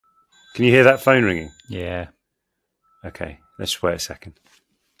Can you hear that phone ringing? Yeah. Okay, let's wait a second.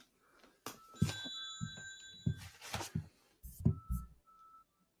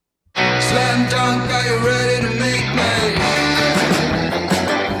 Slam dunk, are you ready to make me?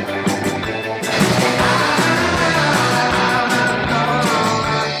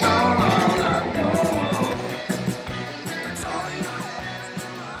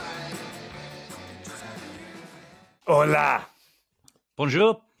 Hola.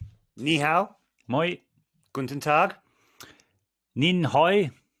 Bonjour. Ni hao. Moi. Guten Tag. Nin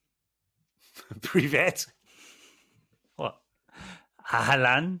hoi. Privet. What?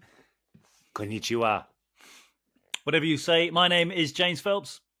 Ahlan. Konnichiwa. Whatever you say. My name is James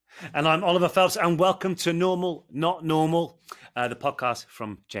Phelps. And I'm Oliver Phelps, and welcome to Normal, Not Normal, the podcast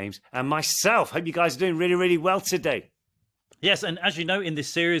from James and myself. Hope you guys are doing really, really well today. Yes, and as you know, in this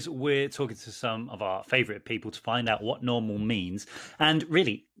series, we're talking to some of our favourite people to find out what normal means. And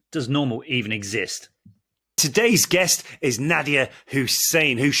really, does normal even exist? Today's guest is Nadiya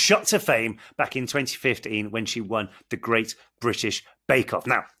Hussain, who shot to fame back in 2015 when she won the Great British Bake Off.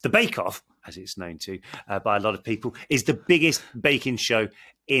 Now, the Bake Off, as it's known to by a lot of people, is the biggest baking show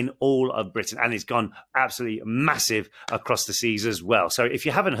in all of Britain, and it's gone absolutely massive across the seas as well. So if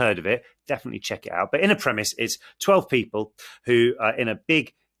you haven't heard of it, definitely check it out. But in a premise, it's 12 people who are in a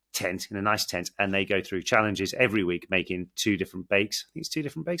big tent, in a nice tent, and they go through challenges every week, making two different bakes. I think it's two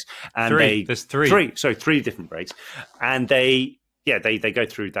different bakes. And There's three. Three different bakes. And they go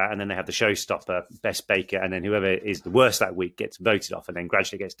through that, and then they have the showstopper, best baker, and then whoever is the worst that week gets voted off, and then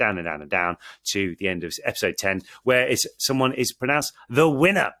gradually gets down and down and down to the end of episode 10, where someone is pronounced the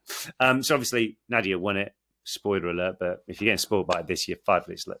winner. So obviously Nadiya won it. Spoiler alert, but if you're getting spoiled by this, you're 5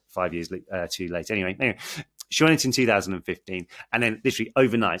 years too late. Anyway, she won it in 2015, and then literally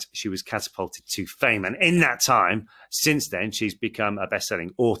overnight, she was catapulted to fame. And in that time, since then, she's become a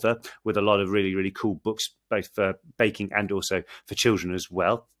best-selling author with a lot of really, really cool books, both for baking and also for children as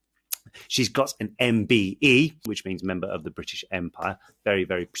well. She's got an MBE, which means Member of the British Empire. Very,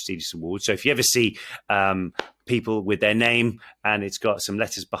 very prestigious award. So if you ever see people with their name and it's got some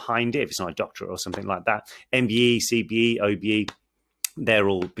letters behind it, if it's not a doctorate or something like that, MBE, CBE, OBE, they're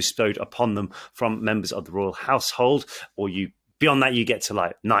all bestowed upon them from members of the royal household. Or beyond that, you get to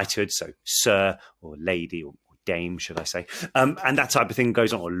like knighthood, so sir or lady or dame, should I say, and that type of thing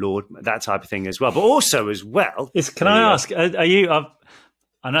goes on, or lord, that type of thing as well. But also as well, Can I ask, are you?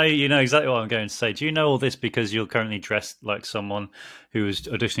 I know you know exactly what I'm going to say. Do you know all this because you're currently dressed like someone who was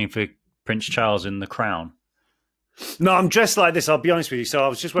auditioning for Prince Charles in The Crown? No, I'm dressed like this, I'll be honest with you. So I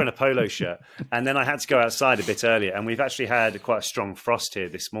was just wearing a polo shirt, and then I had to go outside a bit earlier, and we've actually had quite a strong frost here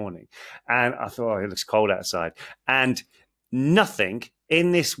this morning, and I thought, oh, it looks cold outside. And nothing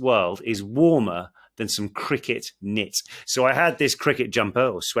in this world is warmer than some cricket knit. So I had this cricket jumper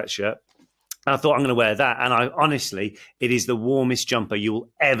or sweatshirt, and I thought, I'm going to wear that. And honestly, it is the warmest jumper you'll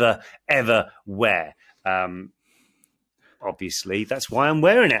ever wear. Obviously, that's why I'm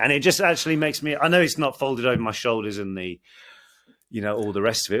wearing it. And it just actually makes me, I know it's not folded over my shoulders and all the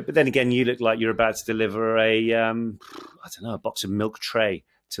rest of it. But then again, you look like you're about to deliver a box of milk tray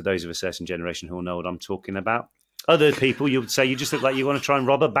to those of a certain generation who will know what I'm talking about. Other people, you would say you just look like you want to try and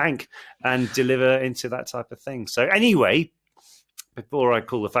rob a bank and deliver into that type of thing. So anyway, before I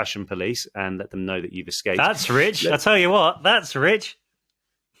call the fashion police and let them know that you've escaped. That's rich. I tell you what, that's rich.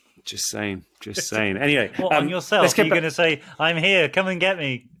 Just saying. Anyway. What, on yourself? You're going to say, I'm here, come and get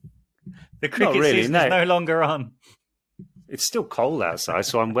me. The cricket season is no longer on. It's still cold outside,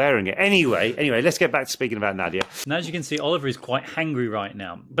 so I'm wearing it. Anyway, let's get back to speaking about Nadiya. Now, as you can see, Oliver is quite hangry right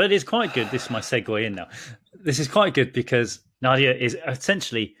now. But it's quite good. This is my segue in now. This is quite good because Nadiya is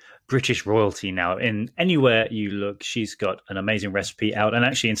essentially British royalty now. In anywhere you look, she's got an amazing recipe out, and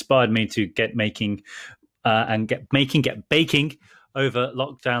actually inspired me to get baking over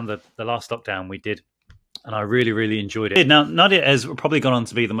lockdown, the last lockdown we did, and I really, really enjoyed it. Now, Nadiya has probably gone on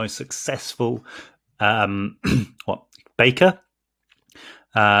to be the most successful baker,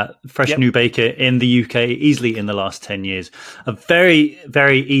 new baker in the UK, easily in the last 10 years. A very,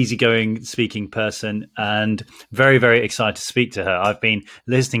 very easygoing speaking person, and very, very excited to speak to her. I've been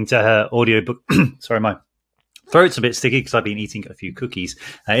listening to her audiobook. Sorry, my throat's a bit sticky because I've been eating a few cookies.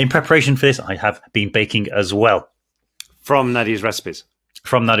 In preparation for this, I have been baking as well. From Nadiya's recipes?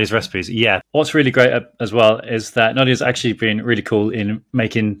 From Nadiya's recipes, yeah. What's really great as well is that Nadiya's actually been really cool in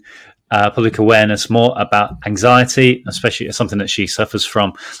making public awareness more about anxiety, especially something that she suffers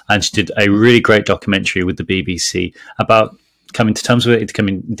from. And she did a really great documentary with the BBC about coming to terms with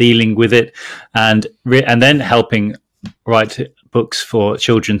it, dealing with it, and then helping write books for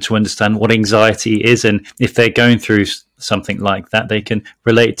children to understand what anxiety is, and if they're going through something like that, they can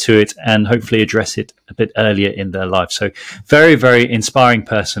relate to it and hopefully address it a bit earlier in their life. So very, very inspiring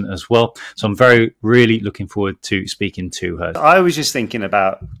person as well. So I'm really looking forward to speaking to her. I was just thinking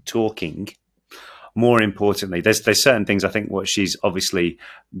about talking. More importantly, there's certain things I think what she's obviously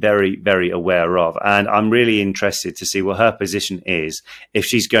very, very aware of. And I'm really interested to see what her position is, if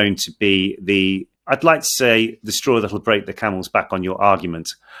she's going to be I'd like to say, the straw that'll break the camel's back on your argument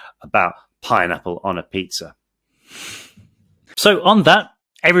about pineapple on a pizza. So on that,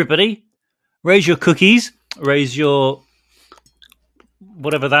 everybody, raise your cookies, raise your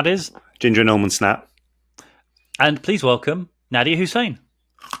whatever that is. Ginger and almond snap. And please welcome Nadiya Hussain.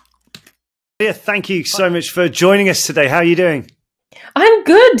 Yeah, thank you so much for joining us today. How are you doing? I'm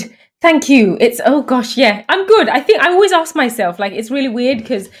good. Thank you. Oh gosh, yeah, I'm good. I think I always ask myself, like, it's really weird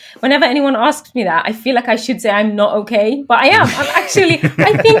because whenever anyone asks me that, I feel like I should say I'm not okay, but I am.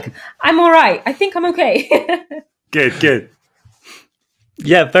 I think I'm all right. I think I'm okay. Good.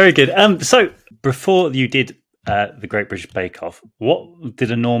 Yeah, very good. So before you did the Great British Bake Off, what did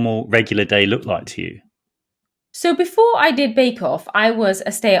a normal regular day look like to you? So before I did Bake Off, I was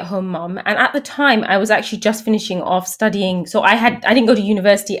a stay-at-home mum, and at the time I was actually just finishing off studying. So I didn't go to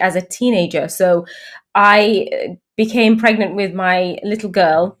university as a teenager, so I became pregnant with my little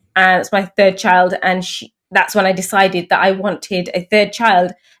girl, and it's my third child, and that's when I decided that I wanted a third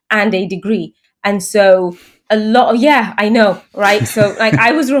child and a degree. And so yeah, I know, right? So like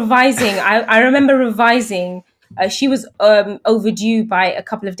I was revising. I remember revising. She was overdue by a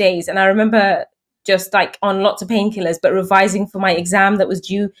couple of days, and I remember just like on lots of painkillers, but revising for my exam that was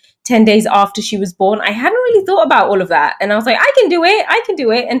due 10 days after she was born. I hadn't really thought about all of that. And I was like, I can do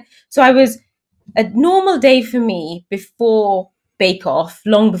it. And so a normal day for me before Bake Off,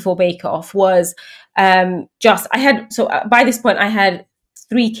 long before Bake Off, was by this point I had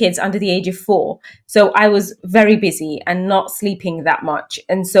 3 kids under the age of 4. So I was very busy and not sleeping that much.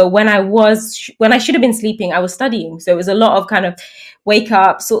 And so when I should have been sleeping, I was studying. So it was a lot of kind of wake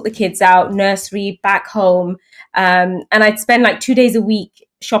up, sort the kids out, nursery, back home. And I'd spend like 2 days a week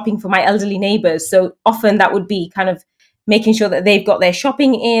shopping for my elderly neighbors. So often that would be kind of making sure that they've got their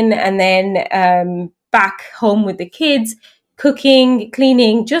shopping in, and then back home with the kids, cooking,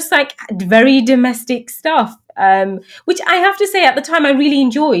 cleaning, just like very domestic stuff. Which I have to say at the time I really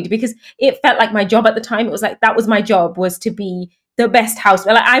enjoyed, because it felt like my job at the time. It was like, that was my job, was to be the best house.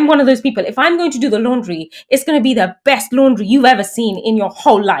 Well, I'm one of those people, if I'm going to do the laundry, it's going to be the best laundry you've ever seen in your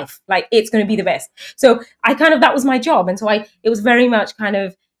whole life. Like, it's going to be the best. So that was my job. And so it was very much kind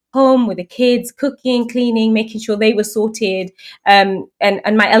of home with the kids, cooking, cleaning, making sure they were sorted. And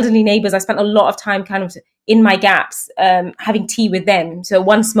my elderly neighbors, I spent a lot of time kind of in my gaps, having tea with them. So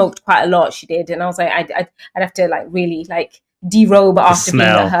one smoked quite a lot, she did. And I was like, I'd have to like really like derobe after being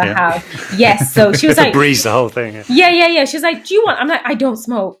at her house. Yes. So she was like, breeze the whole thing. Yeah. She was like, do you want? I'm like, I don't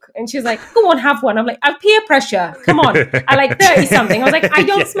smoke. And she was like, go on, have one. I'm like, I peer pressure. Come on. I like 30 something. I was like, I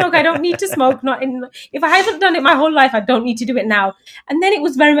don't smoke. I don't need to smoke. If I haven't done it my whole life, I don't need to do it now. And then it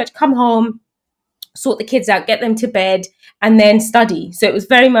was very much come home, sort the kids out, get them to bed, and then study. So it was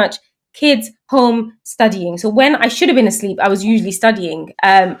very much kids, home, studying. So when I should have been asleep, I was usually studying.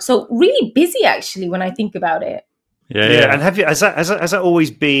 So really busy, actually, when I think about it. Yeah. And has that always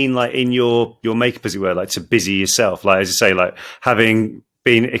been like in your makeup, as it were, like to busy yourself? Like, as you say, like having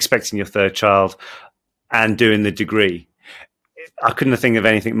been expecting your third child and doing the degree, I couldn't think of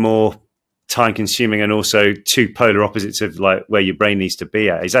anything more time consuming, and also two polar opposites of like where your brain needs to be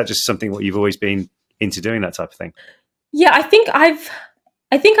at. Is that just something what you've always been into, doing that type of thing? Yeah, I think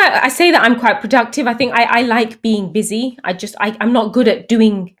I say that I'm quite productive. I think I like being busy. I'm not good at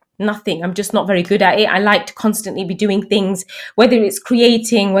doing nothing. I'm just not very good at it. I like to constantly be doing things, whether it's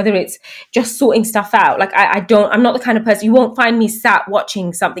creating, whether it's just sorting stuff out. Like I'm not the kind of person, you won't find me sat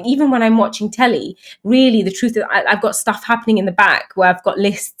watching something. Even when I'm watching telly, really the truth is I've got stuff happening in the back where I've got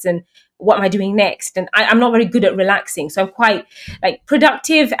lists and what am I doing next? And I'm not very good at relaxing. So I'm quite like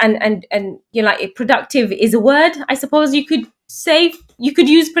productive, and you know, like productive is a word, I suppose you could say. You could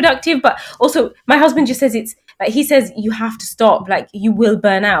use productive, but also my husband just says it's like, he says you have to stop, like you will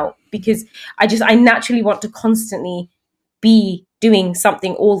burn out, because I naturally want to constantly be doing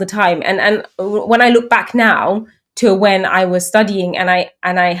something all the time. And when I look back now to when I was studying and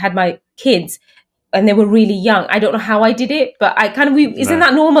I had my kids and they were really young, I don't know how I did it, but isn't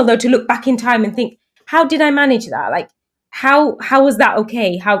that normal though, to look back in time and think, how did I manage that? Like, how was that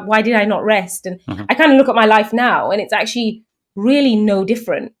okay? Why did I not rest? And I kind of look at my life now and it's actually really no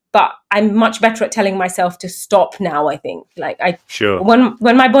different. but I'm much better at telling myself to stop now. I think, like, Sure. when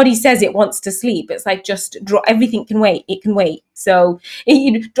my body says it wants to sleep, it's like, just drop, everything can wait. It can wait. So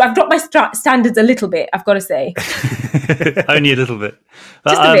I've dropped my standards a little bit, I've got to say. Only a little bit.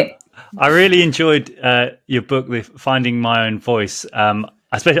 But, Just a bit. I really enjoyed your book, Finding My Own Voice. I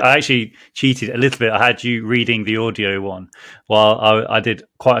actually cheated a little bit. I had you reading the audio one while I did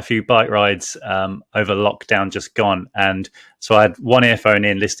quite a few bike rides over lockdown just gone. And so I had one earphone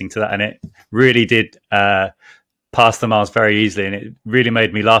in listening to that, and it really did pass the miles very easily. And it really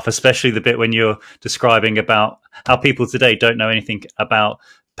made me laugh, especially the bit when you're describing about how people today don't know anything about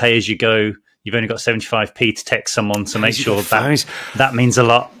pay as you go. You've only got 75p to text someone to make sure that means a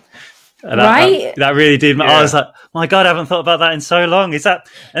lot. Right? That really did. Yeah. I was like, my God, I haven't thought about that in so long. Is that?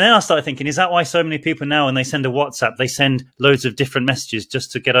 And then I started thinking, is that why so many people now, when they send a WhatsApp, they send loads of different messages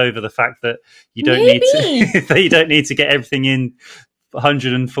just to get over the fact that you don't need to, that you don't need to get everything in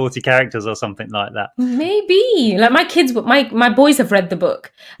 140 characters or something like that. Maybe. Like, my kids, my boys have read the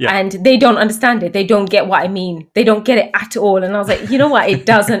book, and they don't understand it. They don't get what I mean. They don't get it at all. And I was like, you know what? It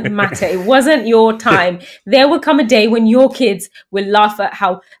doesn't matter. It wasn't your time. There will come a day when your kids will laugh at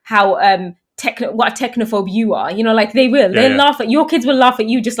what a technophobe you are. You know, like, they will. They'll laugh at your kids will laugh at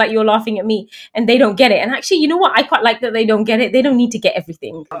you just like you're laughing at me, and they don't get it. And actually, you know what? I quite like that they don't get it. They don't need to get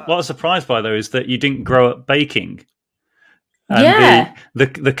everything. What I was surprised by, though, is that you didn't grow up baking. And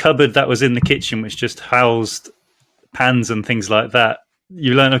the cupboard that was in the kitchen, which just housed pans and things like that,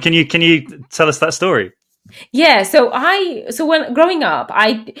 you learned. Can you tell us that story? Yeah, so when growing up,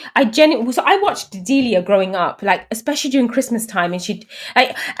 I watched Delia growing up, like, especially during Christmas time, and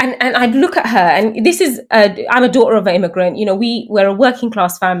I'd look at her, and this is I'm a daughter of an immigrant. You know, we're a working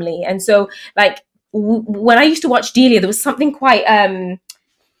class family, and so, like, when I used to watch Delia, there was something quite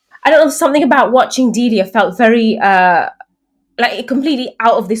I don't know, something about watching Delia felt very like completely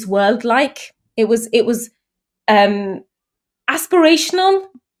out of this world. Like, it was aspirational.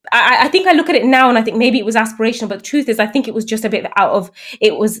 I think I look at it now and I think maybe it was aspirational, but the truth is I think it was just a bit out of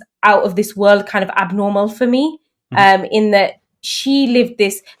this world, kind of abnormal for me. In that she lived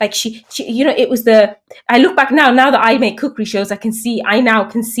this, like, she you know, it was I look back now that I make cookery shows, I now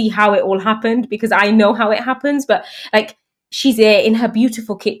can see how it all happened, because I know how it happens. But, like, she's there in her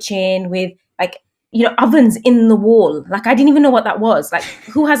beautiful kitchen with, like, you know, ovens in the wall. Like, I didn't even know what that was. Like,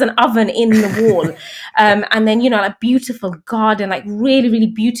 who has an oven in the wall? And then, you know, like, beautiful garden, like, really, really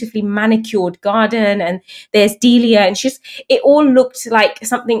beautifully manicured garden. And there's Delia, and it all looked like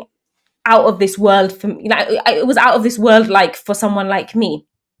something out of this world for me. Like, it was out of this world, like, for someone like me.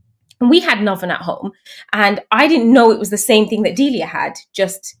 And we had an oven at home, and I didn't know it was the same thing that Delia had,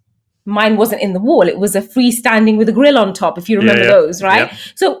 just mine wasn't in the wall. It was a freestanding with a grill on top, if you remember those, right? Yeah.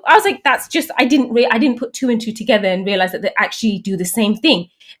 So I was like, that's just, I didn't put two and two together and realize that they actually do the same thing,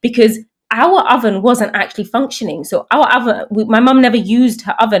 because our oven wasn't actually functioning. So our oven, my mum never used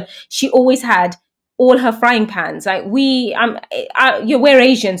her oven. She always had all her frying pans. Like, we're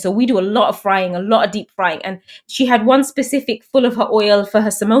Asian, so we do a lot of frying, a lot of deep frying. And she had one specific full of her oil for her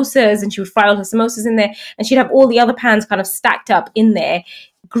samosas, and she would fry all her samosas in there. And she'd have all the other pans kind of stacked up in there,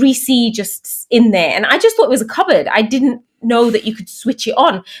 greasy, just in there. And I just thought it was a cupboard. I didn't know that you could switch it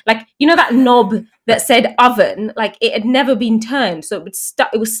on. Like, you know, that knob that said oven, like, it had never been turned, so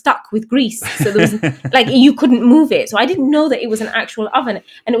it was stuck with grease, so there was like, you couldn't move it. So I didn't know that it was an actual oven.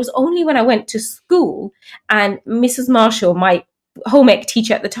 And it was only when I went to school, and Mrs. Marshall, my home ec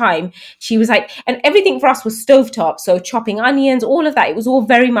teacher at the time, she was like, and everything for us was stovetop, so chopping onions, all of that, it was all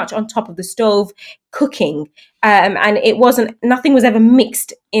very much on top of the stove, cooking. And nothing was ever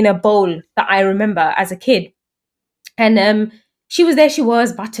mixed in a bowl that I remember as a kid. And she was there, she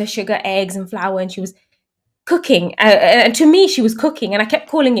was butter, sugar, eggs and flour, and she was cooking. And to me, she was cooking, and I kept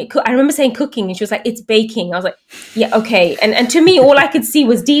calling it I remember saying cooking, and she was like, it's baking. I was like, yeah, okay. And to me, all I could see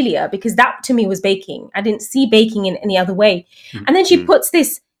was Delia, because that to me was baking. I didn't see baking in any other way. And then she puts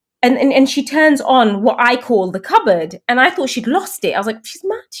this, and she turns on what I call the cupboard, and I thought she'd lost it. I was like, she's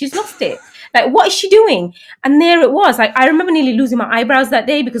mad, she's lost it. Like, what is she doing? And there it was. Like, I remember nearly losing my eyebrows that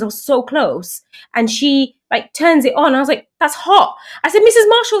day because I was so close. And she, like, turns it on. I was like, that's hot. I said, Mrs.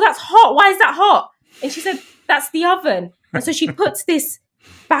 Marshall, that's hot. Why is that hot? And she said, that's the oven. And so she puts this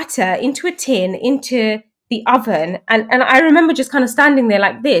batter into a tin, into the oven. And I remember just kind of standing there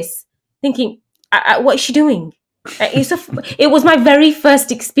like this, thinking, what is she doing? It was my very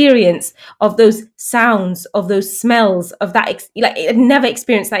first experience of those sounds, of those smells, of that. Like, I'd never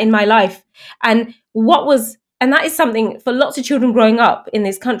experienced that in my life. And that is something for lots of children growing up in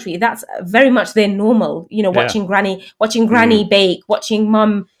this country. That's very much their normal. You know, watching granny bake, watching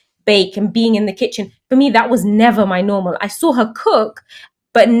mum bake, and being in the kitchen. For me, that was never my normal. I saw her cook,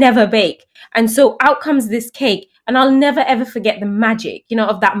 but never bake. And so out comes this cake. And I'll never, ever forget the magic,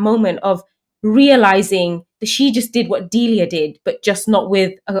 of that moment of realizing that she just did what Delia did, but just not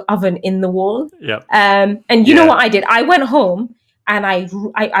with an oven in the wall. Yeah. And you know what I did? I went home and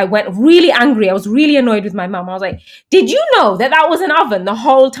I went really angry. I was really annoyed with my mum. I was like, did you know that was an oven the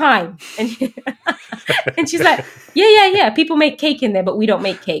whole time? And, and she's like, yeah. People make cake in there, but we don't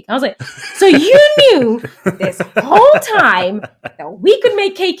make cake. I was like, so you knew this whole time that we could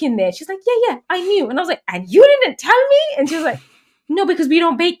make cake in there? She's like, yeah, I knew. And I was like, and you didn't tell me? And she was like, no, because we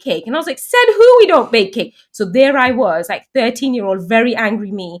don't bake cake. And I was like, said who we don't bake cake? So there I was, like 13-year-old, very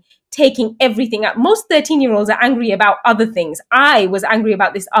angry me, taking everything out. Most 13-year-olds are angry about other things. I was angry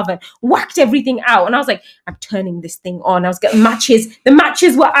about this oven, whacked everything out. And I was like, I'm turning this thing on. I was getting matches. The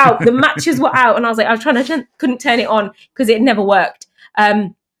matches were out. And I was like, I was trying to, couldn't turn it on because it never worked.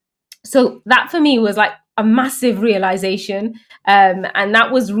 So that for me was like a massive realization. And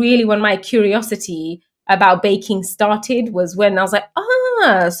that was really when my curiosity about baking started, was when I was like,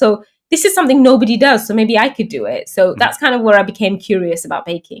 so this is something nobody does, so maybe I could do it. So that's kind of where I became curious about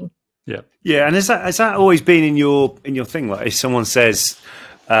baking. Yeah. And has that always been in your thing? Like if someone says,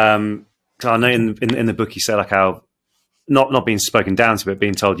 I know in the book you say like how not being spoken down to, but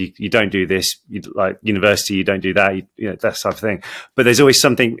being told you don't do this, you like university, you don't do that, that type of thing. But there's always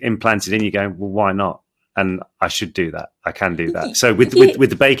something implanted in you going, well, why not? And I should do that. I can do that. So with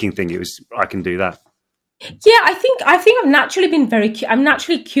the baking thing, it was I can do that. Yeah, I think I've naturally been I'm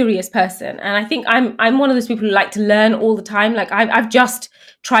naturally a curious person, and I think I'm one of those people who like to learn all the time. Like I've just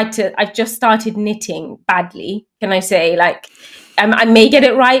started knitting badly. Can I say I may get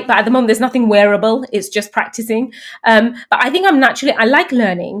it right, but at the moment there's nothing wearable. It's just practicing. But I think I like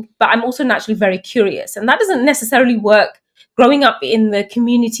learning, but I'm also naturally very curious, and that doesn't necessarily work. Growing up in the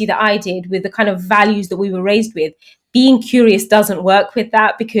community that I did, with the kind of values that we were raised with, being curious doesn't work with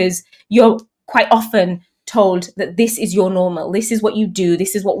that, because you're quite often told that this is your normal, this is what you do,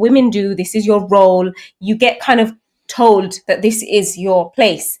 this is what women do, this is your role. You get kind of told that this is your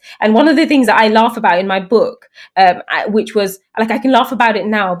place. And one of the things that I laugh about in my book, which was like, I can laugh about it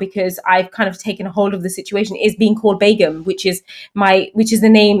now because I've kind of taken a hold of the situation, is being called Begum, which is my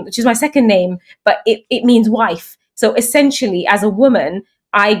second name, but it means wife. So essentially, as a woman,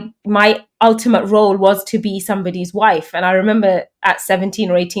 my ultimate role was to be somebody's wife. And I remember at 17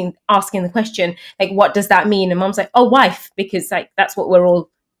 or 18 asking the question, like, what does that mean? And mom's like, oh, wife, because like that's what we're all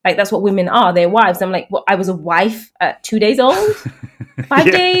like, that's what women are, they're wives. I'm like, well, I was a wife at 2 days old, 5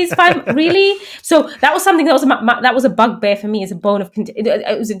 days, really? So that was something that was a bugbear for me, as a bone of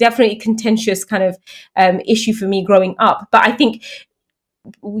it was a definitely contentious kind of issue for me growing up. But I think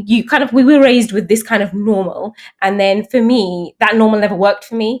we were raised with this kind of normal, and then for me that normal never worked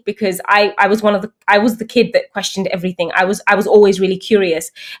for me, because I was the kid that questioned everything. I was always really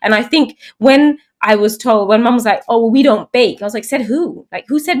curious. And I think when mum was like, oh, well, we don't bake, I was like, said who? Like,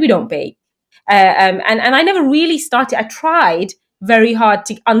 who said we don't bake? And I never really started. I tried very hard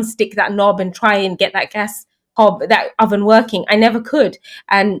to unstick that knob and try and get that that oven working. I never could.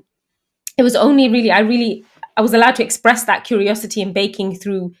 And it was only really I was allowed to express that curiosity in baking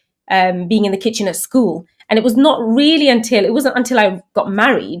through being in the kitchen at school. And it wasn't until I got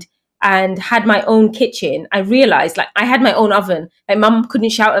married and had my own kitchen, I realized, like, I had my own oven. Like, mum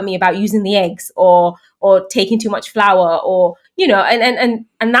couldn't shout at me about using the eggs or taking too much flour, or, and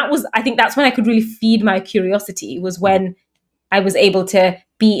that was, I think that's when I could really feed my curiosity, was when I was able to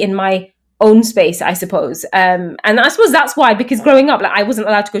be in my own space, I suppose. And I suppose that's why, because growing up, like, I wasn't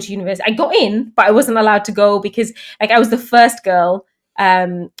allowed to go to university. I got in, but I wasn't allowed to go because, like, I was the first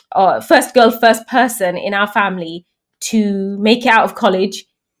first person in our family to make it out of college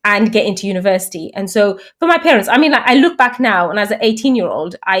and get into university. And so for my parents, I mean, like, I look back now, and as an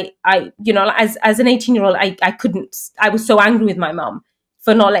 18-year-old, as an 18-year-old, I was so angry with my mum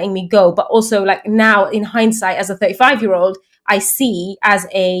for not letting me go. But also, like, now in hindsight, as a 35-year-old, I see as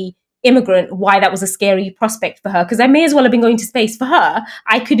a immigrant why that was a scary prospect for her, because I may as well have been going to space. For her,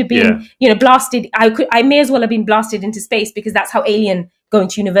 I could have been blasted. I may as well have been blasted into space, because that's how alien going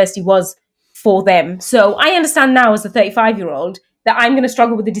to university was for them. So I understand now, as a 35-year-old, that I'm going to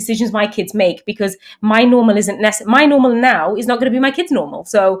struggle with the decisions my kids make, because my normal my normal now is not going to be my kids' normal.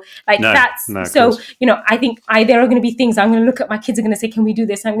 So like I think there are going to be things I'm going to look at, my kids are going to say, can we do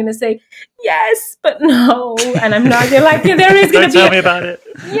this? I'm going to say, yes, but no. And I'm not. They're like, there is going to be. Don't tell me about it.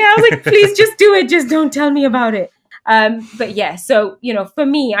 Yeah, I was like, please just do it. Just don't tell me about it. But yeah, so, for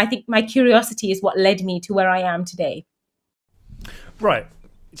me, I think my curiosity is what led me to where I am today. Right.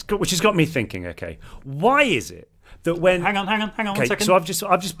 Which has got me thinking, okay, why is it that when... Hang on, okay, 1 second. So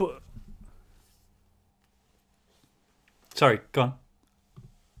I've just put... Sorry, go on.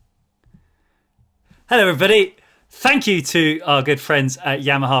 Hello, everybody. Thank you to our good friends at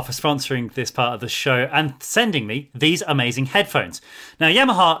Yamaha for sponsoring this part of the show and sending me these amazing headphones. Now,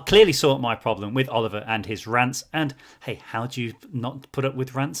 Yamaha clearly saw my problem with Oliver and his rants. And hey, how do you not put up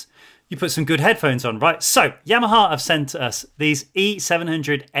with rants? You put some good headphones on, right? So, Yamaha have sent us these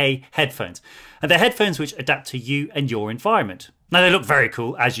E700A headphones. And they're headphones which adapt to you and your environment. Now, they look very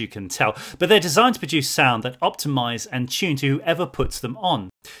cool, as you can tell, but they're designed to produce sound that optimize and tune to whoever puts them on.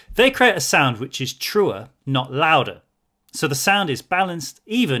 They create a sound which is truer, not louder. So the sound is balanced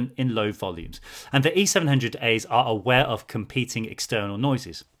even in low volumes. And the E700As are aware of competing external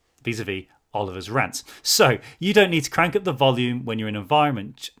noises, vis-a-vis Oliver's rants. So you don't need to crank up the volume when you're in an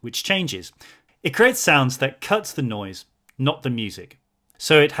environment which changes. It creates sounds that cuts the noise, not the music.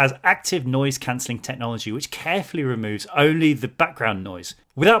 So it has active noise cancelling technology which carefully removes only the background noise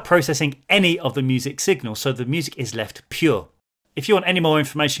without processing any of the music signal, so the music is left pure. If you want any more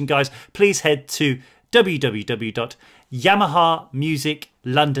information, guys, please head to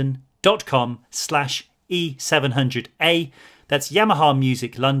yamahamusiclondon.com/E700A. That's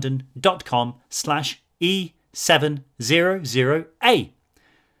yamahamusiclondon.com/E700A.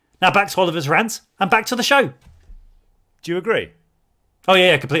 Now back to Oliver's rants and back to the show. Do you agree? Oh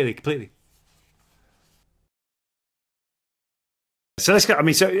yeah, completely. So let's go. I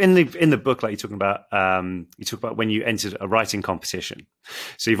mean, so in the book, like you talk about when you entered a writing competition.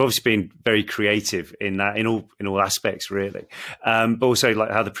 So you've obviously been very creative in that, in all aspects, really. But also like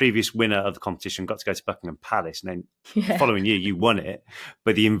how the previous winner of the competition got to go to Buckingham Palace, and then following year you won it,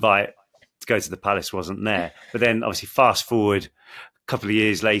 but the invite to go to the palace wasn't there. But then obviously fast forward a couple of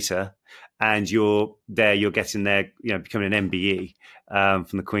years later, and you're there, you're getting there, you know, becoming an MBE from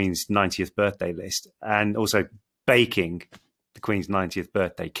the Queen's 90th birthday list, and also baking the Queen's 90th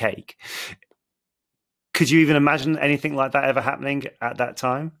birthday cake. Could you even imagine anything like that ever happening at that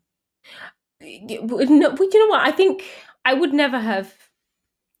time? No, you know what? I think I would never have.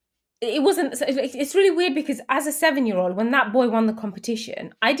 It wasn't. It's really weird because as a 7-year-old, when that boy won the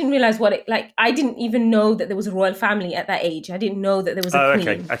competition, I didn't realize what it like. I didn't even know that there was a royal family at that age. I didn't know that there was a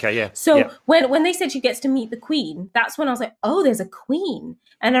queen. Okay, yeah. So yeah. when they said she gets to meet the queen, that's when I was like, oh, there's a queen.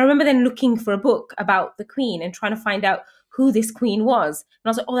 And I remember then looking for a book about the queen and trying to find out who this queen was. And I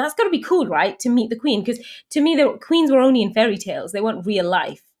was like, oh, that's got to be cool, right? To meet the queen, because to me, the queens were only in fairy tales; they weren't real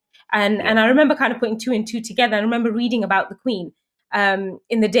life. And I remember kind of putting two and two together. I remember reading about the queen.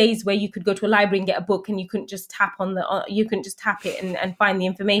 In the days where you could go to a library and get a book and you couldn't just tap it and find the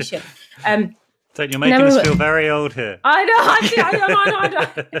information. You're making us feel very old here. I know.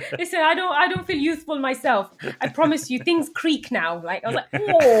 Listen, I don't feel youthful myself. I promise you, things creak now. Like I was like,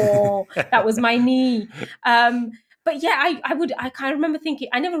 oh, that was my knee. But yeah, I kind of remember thinking,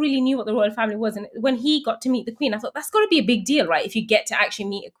 I never really knew what the royal family was. And when he got to meet the queen, I thought that's got to be a big deal, right? If you get to actually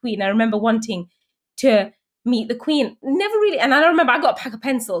meet a queen. I remember wanting to meet the queen. Never really. And I remember I got a pack of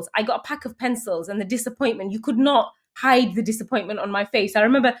pencils. And the disappointment, you could not hide the disappointment on my face. I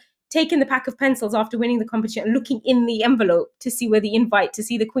remember taking the pack of pencils after winning the competition and looking in the envelope to see where the invite to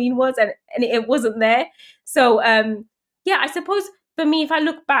see the queen was, and it wasn't there. So yeah, I suppose for me, if I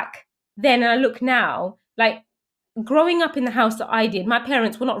look back then and I look now, like growing up in the house that I did, my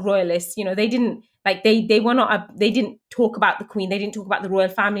parents were not royalists. You know, they didn't like they didn't talk about the queen. They didn't talk about the royal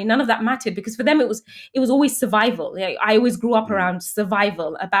family. None of that mattered because for them it was always survival. Like, I always grew up around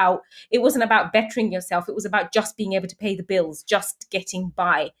survival. It wasn't about bettering yourself. It was about just being able to pay the bills, just getting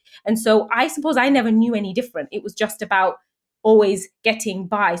by. And so I suppose I never knew any different. It was just about always getting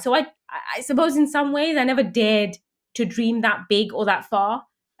by. So I suppose in some ways I never dared to dream that big or that far.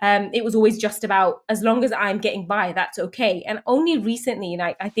 It was always just about, as long as I'm getting by, that's okay. And only recently, and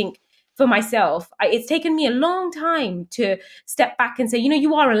I think for myself, it's taken me a long time to step back and say, you know,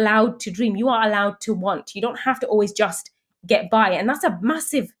 you are allowed to dream. You are allowed to want. You don't have to always just get by. And that's a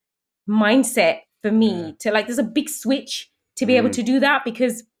massive mindset for me to like, there's a big switch to be able to do that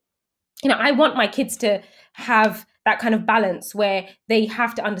because, you know, I want my kids to have that kind of balance where they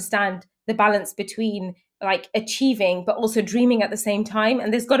have to understand the balance between like achieving but also dreaming at the same time,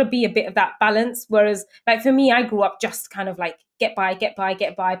 and there's got to be a bit of that balance. Whereas like for me, I grew up just kind of like get by,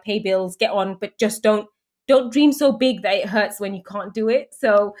 pay bills, get on, but just don't dream so big that it hurts when you can't do it.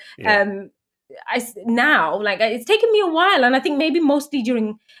 So now like it's taken me a while, and I think maybe mostly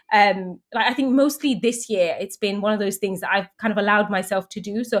during mostly this year it's been one of those things that I've kind of allowed myself to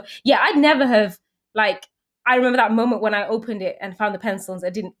do. So yeah, I'd never have like, I remember that moment when I opened it and found the pencils. I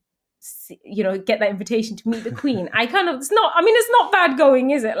didn't get that invitation to meet the queen. It's not bad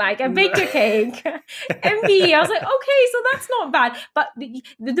going, is it? Like I baked a cake, MBE. I was like, okay, so that's not bad. But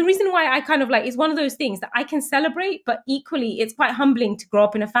the reason why I kind of like, it's one of those things that I can celebrate, but equally it's quite humbling to grow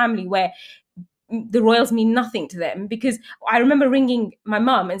up in a family where the royals mean nothing to them, because I remember ringing my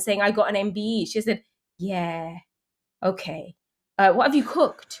mum and saying I got an MBE. She said, yeah, okay. What have you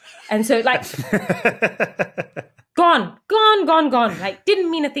cooked? And so like gone. Like didn't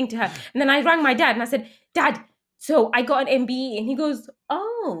mean a thing to her. And then I rang my dad and I said, Dad, so I got an MBE. And he goes,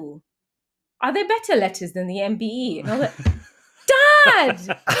 oh, are there better letters than the MBE? And I was like, Dad,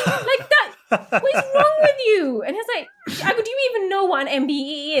 like that, what is wrong with you? And he's like, do you even know what an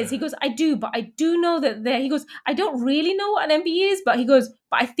MBE is? He goes, I do, but I do know that he goes, I don't really know what an MBE is, but he goes,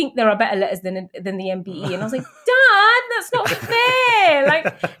 but I think there are better letters than the MBE. And I was like, Dad, that's not fair.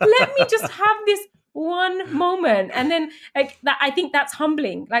 Like, let me just have this one moment. And then like that, I think that's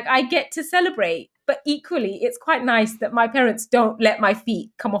humbling. Like I get to celebrate, but equally it's quite nice that my parents don't let my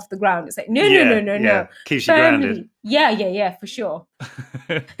feet come off the ground. It's like, no. Keeps you grounded. Yeah, for sure.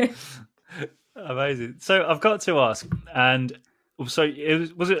 Amazing. So I've got to ask, and so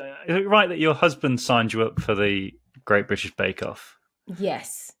is it right that your husband signed you up for the Great British Bake Off?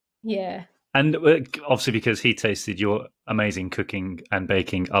 Yes. Yeah. And obviously because he tasted your amazing cooking and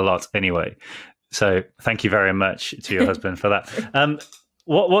baking a lot anyway. So thank you very much to your husband for that.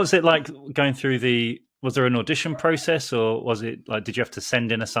 What was it like going through was there an audition process, or was it like, did you have to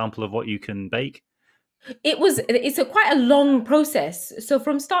send in a sample of what you can bake? It's quite a long process. So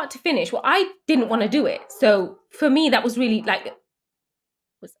from start to finish, well, I didn't want to do it. So for me, that was really like,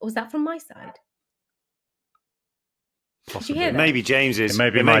 was that from my side? Possibly. Did you hear that? Maybe James's.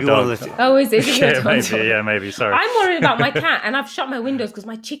 Maybe my dog. Oh, is it? Yeah, maybe. Sorry. I'm worried about my cat, and I've shut my windows because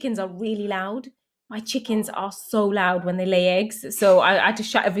my chickens are really loud. My chickens are so loud when they lay eggs. So I had to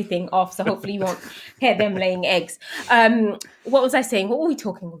shut everything off. So hopefully you won't hear them laying eggs. What was I saying? What were we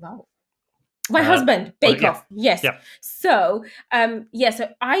talking about? My husband, Bake Off. Yes. Yeah. So, so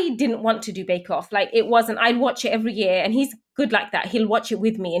I didn't want to do Bake Off. Like it wasn't, I'd watch it every year, and he's good like that. He'll watch it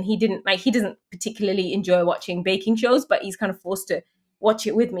with me, and he doesn't particularly enjoy watching baking shows, but he's kind of forced to watch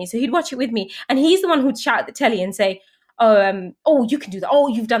it with me. So he'd watch it with me, and he's the one who'd shout at the telly and say, oh, you can do that. Oh,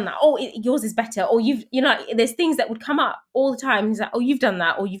 you've done that. Oh, yours is better. Or there's things that would come up all the time. He's like, oh, you've done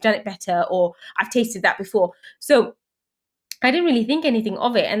that, or you've done it better, or I've tasted that before. So I didn't really think anything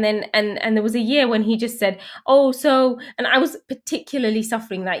of it. And then, and there was a year when he just said, and I was particularly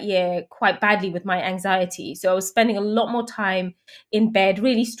suffering that year quite badly with my anxiety. So I was spending a lot more time in bed,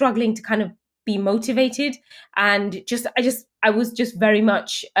 really struggling to kind of be motivated. And I was just very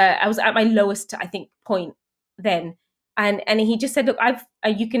much, I was at my lowest, I think, point then. And he just said, look,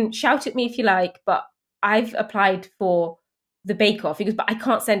 you can shout at me if you like, but I've applied for the Bake Off. He goes, but I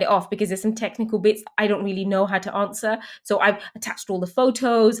can't send it off because there's some technical bits I don't really know how to answer. So I've attached all the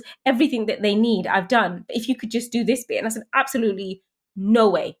photos, everything that they need, I've done. But if you could just do this bit. And I said, absolutely no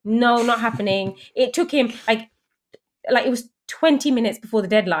way. No, not happening. It took him like it was 20 minutes before the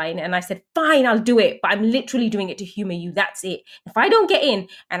deadline. And I said, fine, I'll do it. But I'm literally doing it to humor you. That's it. If I don't get in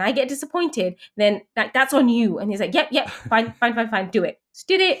and I get disappointed, then that's on you. And he's like, yep, fine, do it. So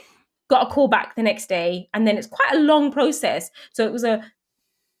did it. Got a call back the next day, and then it's quite a long process. So it was a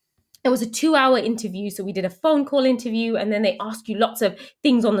 2-hour interview. So we did a phone call interview, and then they ask you lots of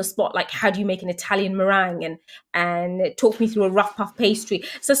things on the spot, like how do you make an Italian meringue, and talk me through a rough puff pastry.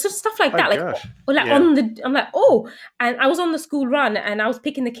 So stuff like that. I'm like, and I was on the school run, and I was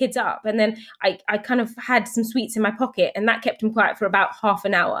picking the kids up, and then I kind of had some sweets in my pocket, and that kept them quiet for about half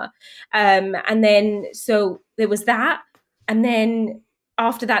an hour. And then so there was that, and then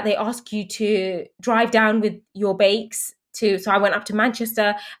after that, they ask you to drive down with your bakes so I went up to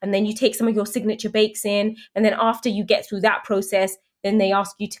Manchester, and then you take some of your signature bakes in. And then after you get through that process, then they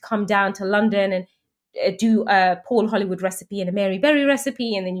ask you to come down to London and do a Paul Hollywood recipe and a Mary Berry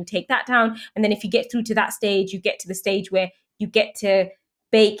recipe. And then you take that down. And then if you get through to that stage, you get to the stage where you get to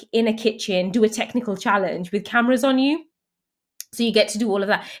bake in a kitchen, do a technical challenge with cameras on you. So you get to do all of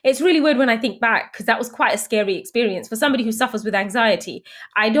that. It's really weird when I think back, because that was quite a scary experience for somebody who suffers with anxiety.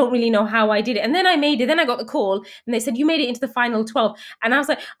 I don't really know how I did it. And then I made it. Then I got the call, and they said, you made it into the final 12. And I was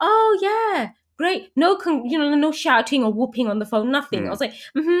like, oh, yeah, great. No, no shouting or whooping on the phone, nothing. I was like,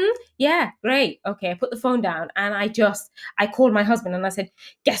 yeah, great. Okay, I put the phone down, and I called my husband, and I said,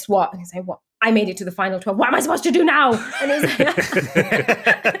 guess what? And he's like, what? I made it to the final 12. What am I supposed to do now? And he's like,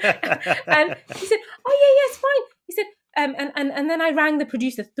 and he said, oh, yeah, it's fine. He said, and then I rang the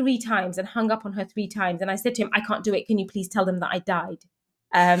producer 3 times and hung up on her 3 times. And I said to him, I can't do it. Can you please tell them that I died?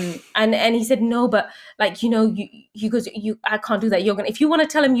 And he said, no, but like, he goes, I can't do that. If you want to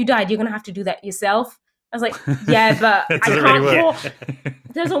tell him you died, you're going to have to do that yourself. I was like, yeah, but I can't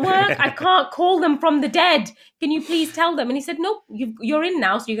it doesn't work. I can't call them from the dead. Can you please tell them? And he said, nope, you're in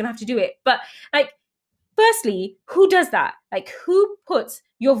now, so you're going to have to do it. But firstly, who does that? Like, who puts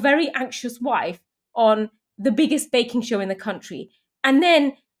your very anxious wife on the biggest baking show in the country? And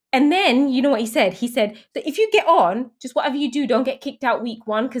then, you know what he said? He said that if you get on, just whatever you do, don't get kicked out week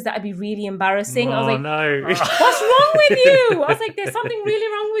 1, because that'd be really embarrassing. I was like, no. what's wrong with you? I was like, there's something really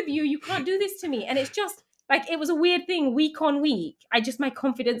wrong with you. You can't do this to me. And it's just like, it was a weird thing week on week. My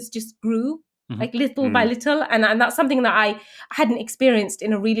confidence just grew like little by little. And that's something that I hadn't experienced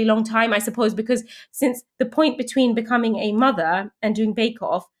in a really long time, I suppose, because since the point between becoming a mother and doing Bake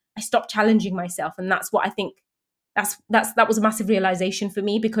Off, I stopped challenging myself. And that's what I think that was a massive realization for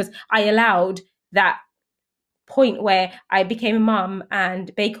me, because I allowed that point where I became a mum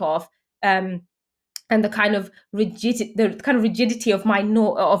and Bake Off, and the kind of rigidity of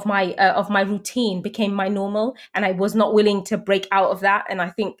my routine became my normal, and I was not willing to break out of that. And I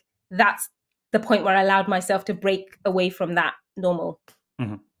think that's the point where I allowed myself to break away from that normal.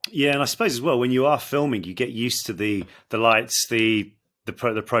 Mm-hmm. Yeah, and I suppose as well, when you are filming, you get used to the lights, the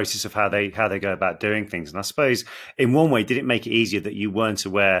process of how they go about doing things. And I suppose in one way, did it make it easier that you weren't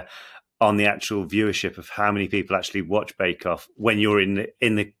aware on the actual viewership of how many people actually watch Bake Off when you're in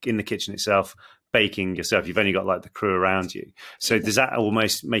the kitchen itself baking yourself? You've only got like the crew around you. So does that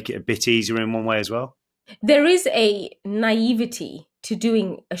almost make it a bit easier in one way as well? There is a naivety to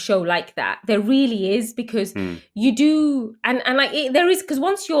doing a show like that. There really is, because you do, and like there is, because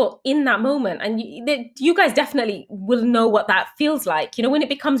once you're in that moment, and you guys definitely will know what that feels like, you know, when it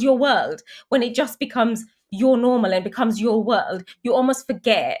becomes your world, when it just becomes your normal and becomes your world, you almost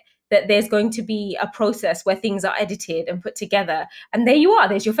forget that there's going to be a process where things are edited and put together, and there you are,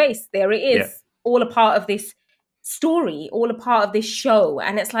 there's your face, there it is, all a part of this story, all a part of this show.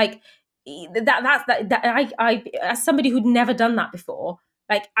 And it's like, I as somebody who'd never done that before,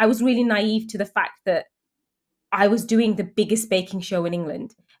 like, I was really naive to the fact that I was doing the biggest baking show in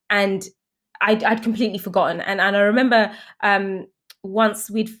England, and I'd completely forgotten. And I remember once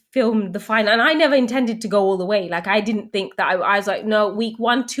we'd filmed the final, and I never intended to go all the way. Like, I didn't think that I was like, no, week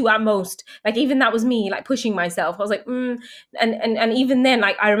 1, 2 at most. Like, even that was me, like, pushing myself. I was like, and even then,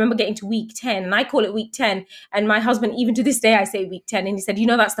 like, I remember getting to week 10, and I call it week 10. And my husband, even to this day, I say week 10. And he said, you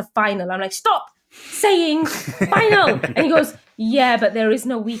know, that's the final. I'm like, stop saying final. And he goes, yeah, but there is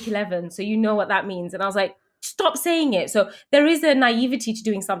no week 11. So you know what that means. And I was like, stop saying it. So there is a naivety to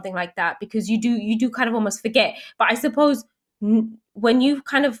doing something like that, because you do kind of almost forget. But I suppose when you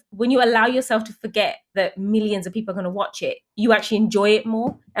allow yourself to forget that millions of people are going to watch it, you actually enjoy it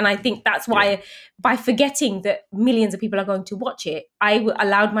more. And I think that's why, by forgetting that millions of people are going to watch it, I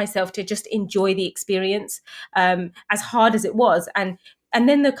allowed myself to just enjoy the experience, as hard as it was. And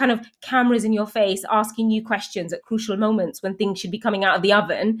then the kind of cameras in your face asking you questions at crucial moments when things should be coming out of the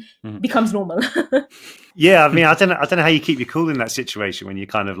oven becomes normal. Yeah, I mean, I don't know how you keep your cool in that situation when you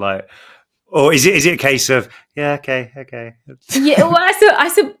kind of like, or is it a case of, yeah, okay. Yeah, well,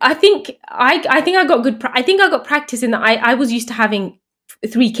 I think I got good. I think I got practice in that. I was used to having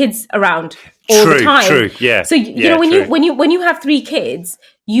 3 kids around all the time. True, yeah. So you know, when you have 3 kids,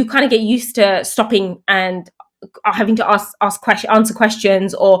 you kind of get used to stopping and having to answer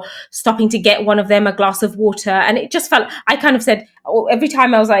questions, or stopping to get one of them a glass of water. And it just felt, I kind of said, every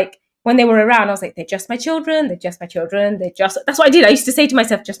time I was like, when they were around, I was like, they're just my children. That's what I did. I used to say to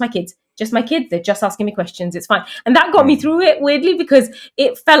myself, just my kids. They're just asking me questions. It's fine. And that got me through it, weirdly, because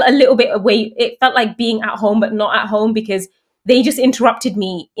it felt a little bit away. It felt like being at home, but not at home, because they just interrupted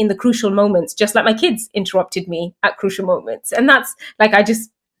me in the crucial moments, just like my kids interrupted me at crucial moments. And that's like,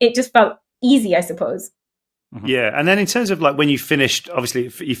 it just felt easy, I suppose. Yeah. And then in terms of like when you finished,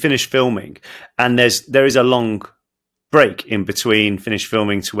 obviously you finished filming, and there is a long break in between finished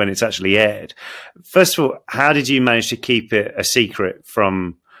filming to when it's actually aired. First of all, how did you manage to keep it a secret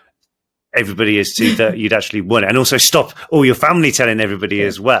from everybody as to that you'd actually won it, and also stop all your family telling everybody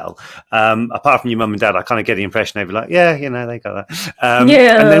as well? Apart from your mum and dad, I kind of get the impression they'd be like, yeah, you know, they got that.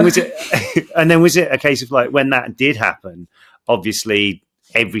 And then was it a case of like, when that did happen, obviously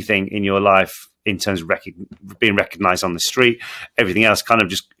everything in your life in terms of being recognized on the street, everything else kind of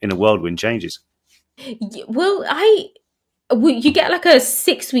just in a whirlwind changes? Well, you get like a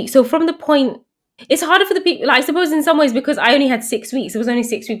 6 week. So from the point, it's harder for the people, like, I suppose in some ways, because I only had 6 weeks. It was only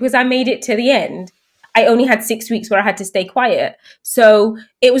 6 weeks because I made it to the end. I only had 6 weeks where I had to stay quiet. So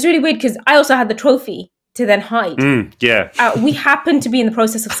it was really weird, because I also had the trophy to then hide. We happened to be in the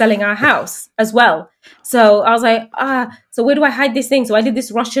process of selling our house as well. So I was like, so where do I hide this thing? So I did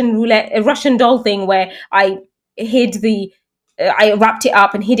this Russian doll thing where I wrapped it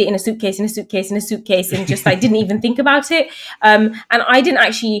up and hid it in a suitcase, and just, I didn't even think about it. And I didn't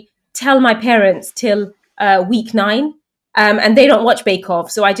actually tell my parents till week 9. And they don't watch Bake Off.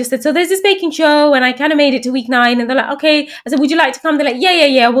 So I just said, so there's this baking show, and I kind of made it to week 9, and they're like, okay. I said, would you like to come? They're like,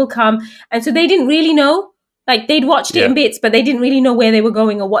 yeah, we'll come. And so they didn't really know, like they'd watched it in bits, but they didn't really know where they were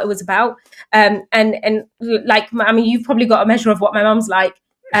going or what it was about. And like, I mean, you've probably got a measure of what my mum's like,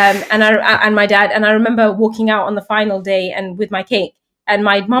 and my dad. And I remember walking out on the final day and with my cake, and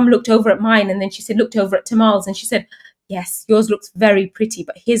my mum looked over at mine, and then she looked over at Tamal's, and she said, yes, yours looks very pretty,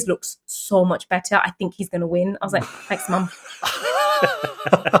 but his looks so much better. I think he's going to win. I was like, thanks, Mum.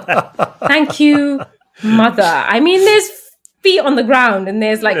 Thank you, Mother. I mean, there's feet on the ground, and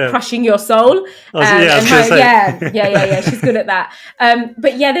there's like crushing your soul. Yeah, she's good at that.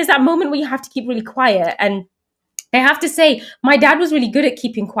 But yeah, there's that moment where you have to keep really quiet. And I have to say, my dad was really good at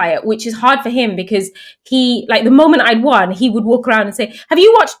keeping quiet, which is hard for him because he, like the moment I'd won, he would walk around and say, have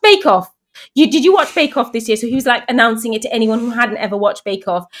you watched Bake Off? Did you watch Bake Off this year? So he was like announcing it to anyone who hadn't ever watched Bake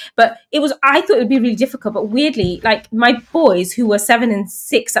Off. But I thought it would be really difficult. But weirdly, like my boys who were 7 and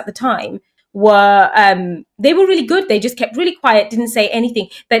 6 at the time they were really good. They just kept really quiet, didn't say anything.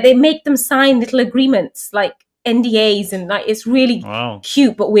 Like they make them sign little agreements, like NDAs, and like it's really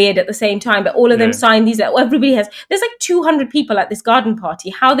cute but weird at the same time. But all of them sign these. Everybody has. There's like 200 people at this garden party.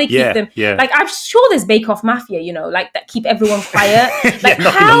 How they keep them? Yeah. Like I'm sure there's Bake Off mafia, you know, like that keep everyone quiet. Like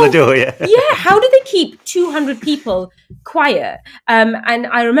knocking on the door. Yeah. How do they keep 200 people quiet? And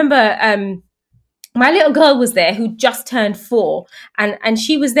I remember my little girl was there who just turned 4, and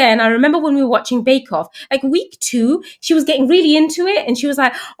she was there. And I remember when we were watching Bake Off, like week 2, she was getting really into it, and she was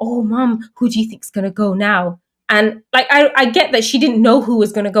like, "Oh, Mum, who do you think's gonna go now?" And like, I get that she didn't know who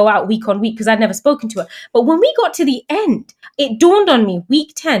was going to go out week on week because I'd never spoken to her. But when we got to the end, it dawned on me,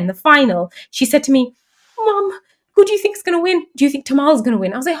 week 10, the final, she said to me, Mum, who do you think's going to win? Do you think Tamal's going to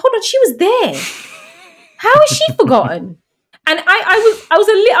win? I was like, hold on, she was there. How has she forgotten? And I was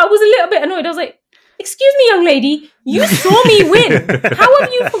a little bit annoyed. I was like, excuse me, young lady, you saw me win. How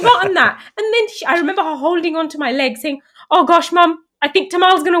have you forgotten that? And then I remember her holding onto my leg saying, oh gosh, Mum, I think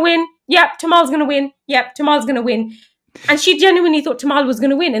Tamal's going to win. Yep, Tamal's going to win. Yep, Tamal's going to win. And she genuinely thought Tamal was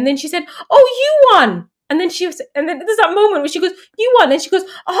going to win. And then she said, oh, you won. And then there's that moment where she goes, you won. And she goes,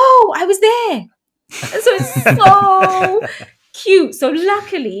 oh, I was there. And so it's so cute. So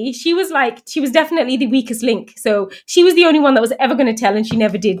luckily she was definitely the weakest link. So she was the only one that was ever going to tell, and she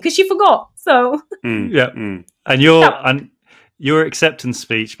never did because she forgot. So And your acceptance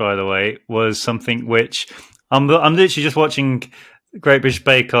speech, by the way, was something which I'm literally just watching Great British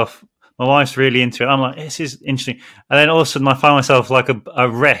Bake Off. My wife's really into it. I'm like, this is interesting. And then all of a sudden I find myself like a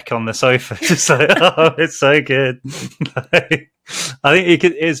wreck on the sofa. Just like, oh, it's so good. I think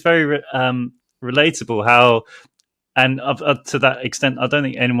it's very relatable how, and to that extent, I don't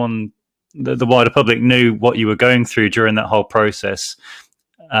think anyone, the wider public, knew what you were going through during that whole process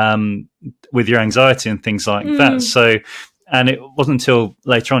with your anxiety and things like that. So, and it wasn't until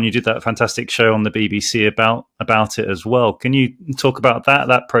later on you did that fantastic show on the BBC about it as well. Can you talk about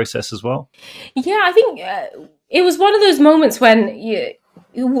that process as well? Yeah, I think it was one of those moments when it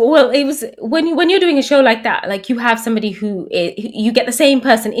was when you're doing a show like that, like you have somebody who you get the same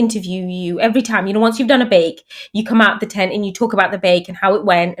person interview you every time. You know, once you've done a bake, you come out of the tent and you talk about the bake and how it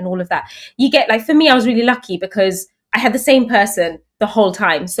went and all of that. You get, like, for me, I was really lucky because I had the same person the whole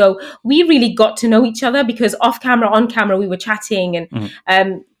time. So we really got to know each other because off camera, on camera, we were chatting,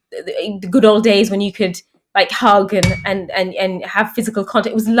 and the good old days when you could like hug and have physical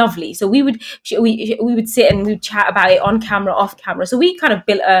contact. It was lovely. So we would sit and we would chat about it on camera, off camera. So we kind of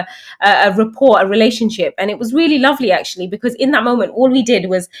built a rapport, a relationship, and it was really lovely actually, because in that moment, all we did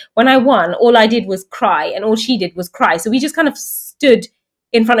was, when I won, all I did was cry, and all she did was cry. So we just kind of stood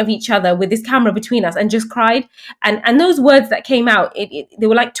in front of each other with this camera between us and just cried. And those words that came out, they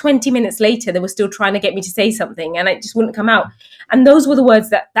were like 20 minutes later, they were still trying to get me to say something and it just wouldn't come out. And those were the words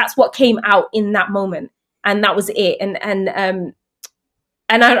that's what came out in that moment. And that was it. And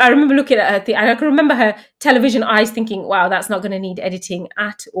I remember looking at her, and I can remember her television eyes thinking, wow, that's not going to need editing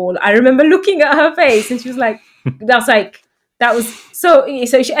at all. I remember looking at her face and she was like, that was so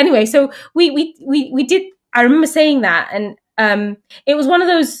anyway, so we did, I remember saying that. And it was one of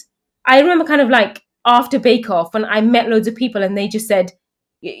those, I remember kind of like after Bake Off when I met loads of people and they just said,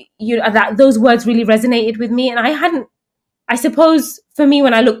 that those words really resonated with me. And I suppose for me,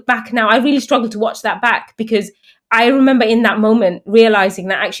 when I look back now, I really struggle to watch that back because I remember in that moment realizing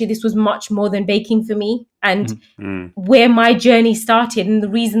that actually this was much more than baking for me, and where my journey started and the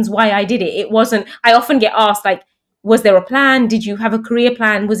reasons why I did it. It wasn't, I often get asked, like, was there a plan? Did you have a career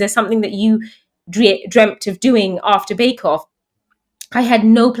plan? Was there something that you dreamt of doing after Bake Off? I had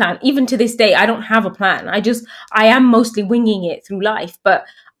no plan. Even to this day, I don't have a plan. I am mostly winging it through life, but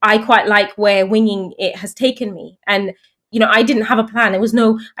I quite like where winging it has taken me. And I didn't have a plan. There was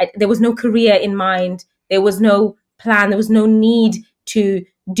no career in mind. There was no plan. There was no need to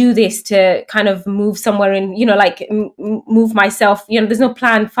do this to kind of move somewhere in, move myself. There's no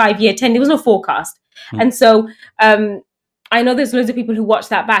plan, 5 year, 10. There was no forecast. And so I know there's loads of people who watch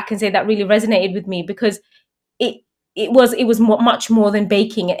that back and say that really resonated with me, because it was much more than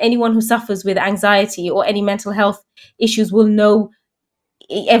baking. And anyone who suffers with anxiety or any mental health issues will know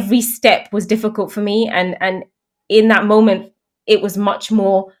every step was difficult for me. And in that moment, it was much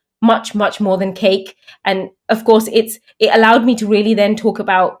more than cake. And of course, it allowed me to really then talk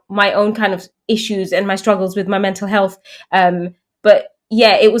about my own kind of issues and my struggles with my mental health. But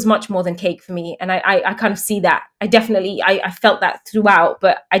yeah, it was much more than cake for me. And I kind of see that. I felt that throughout,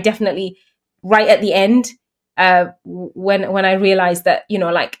 but I definitely, right at the end, when I realized that,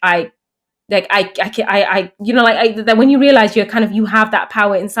 that when you realize you have that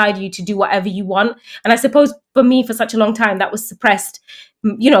power inside you to do whatever you want. And I suppose for me, for such a long time, that was suppressed,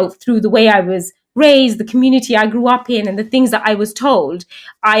 through the way I was raised, the community I grew up in, and the things that I was told.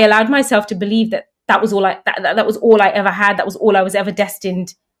 I allowed myself to believe that was all that was all I ever had. That was all I was ever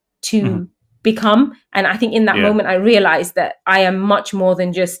destined to become. And I think in that moment, I realized that I am much more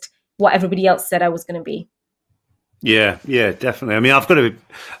than just what everybody else said I was going to be. Yeah, definitely. I mean, I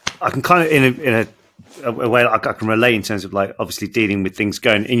can kind of in a way I can relate in terms of like obviously dealing with things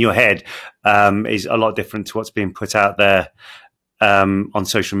going in your head is a lot different to what's being put out there on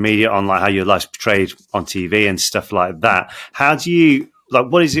social media, on like how your life's portrayed on TV and stuff like that. How do you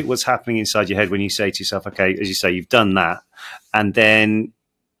what is it? What's happening inside your head when you say to yourself, okay, as you say, you've done that, and then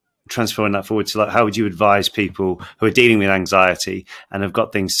transferring that forward to like, how would you advise people who are dealing with anxiety and have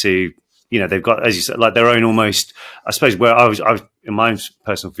got things to, they've got, as you said, like their own almost, I suppose where I was in my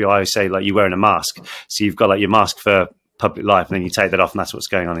personal view, I always say like you're wearing a mask. So you've got like your mask for public life and then you take that off and that's what's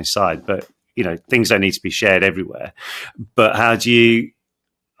going on inside. But, things don't need to be shared everywhere. But how do you,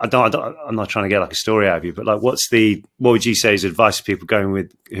 I'm not trying to get like a story out of you, but like, what would you say is advice to people going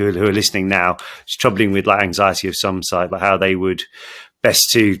with, who are listening now, struggling with like anxiety of some side, like how they would best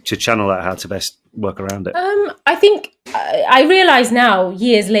to channel that, how to best work around it? I think I realize now,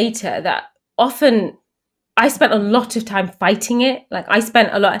 years later, that often I spent a lot of time fighting it. Like I spent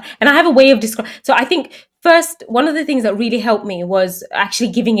a lot, and I have a way of describing. So I think first, one of the things that really helped me was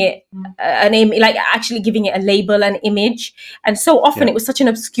actually giving it a name, like actually giving it a label, an image. And so often it was such an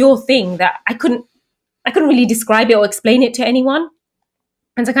obscure thing that I couldn't really describe it or explain it to anyone.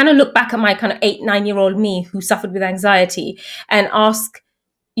 And so I kind of look back at my kind of 8-9-year-old me who suffered with anxiety and I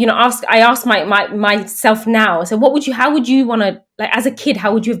ask myself now, so how would you want to, like as a kid,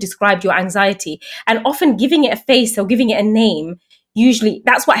 how would you have described your anxiety? And often giving it a face or giving it a name, usually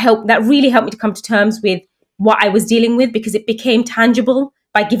that really helped me to come to terms with what I was dealing with, because it became tangible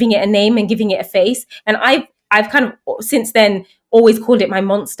by giving it a name and giving it a face. And I've kind of since then always called it my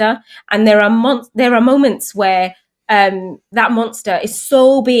monster. And there are moments where that monster is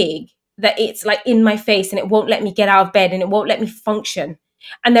so big that it's like in my face and it won't let me get out of bed and it won't let me function.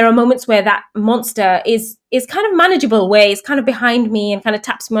 And there are moments where that monster is kind of manageable, where it's kind of behind me and kind of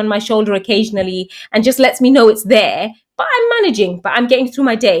taps me on my shoulder occasionally and just lets me know it's there. But I'm managing, but I'm getting through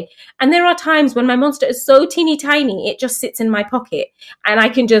my day. And there are times when my monster is so teeny tiny, it just sits in my pocket and I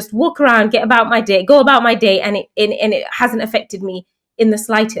can just walk around, go about my day, and it hasn't affected me in the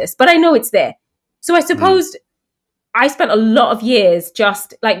slightest. But I know it's there. So I suppose I spent a lot of years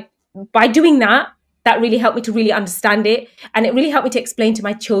just like by doing that. That really helped me to really understand it. And it really helped me to explain to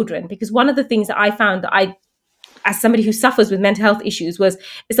my children, because one of the things that I found that as somebody who suffers with mental health issues,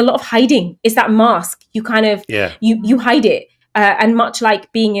 it's a lot of hiding. It's that mask. You kind of, you hide it. And much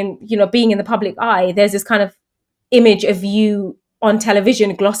like being in the public eye, there's this kind of image of you on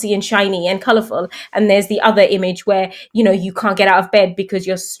television, glossy and shiny and colorful. And there's the other image where, you can't get out of bed because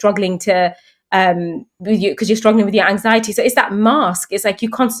you're struggling because you're struggling with your anxiety. So it's that mask. It's like you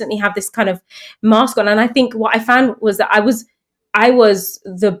constantly have this kind of mask on. And I think what I found was that I was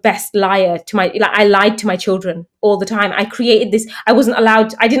the best liar I lied to my children all the time. I created this. I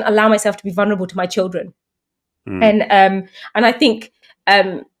didn't allow myself to be vulnerable to my children. And I think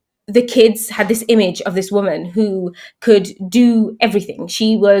the kids had this image of this woman who could do everything.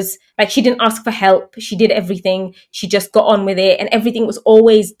 She was like, she didn't ask for help. She did everything. She just got on with it, and everything was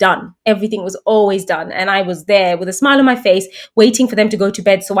always done. Everything was always done. And I was there with a smile on my face, waiting for them to go to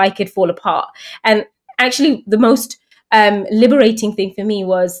bed so I could fall apart. And actually the most liberating thing for me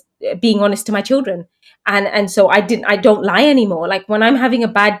was being honest to my children. And so I don't lie anymore. Like when I'm having a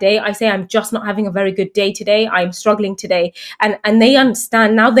bad day, I say, I'm just not having a very good day today. I'm struggling today. And they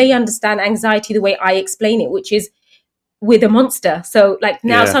understand anxiety the way I explain it, which is with a monster. So like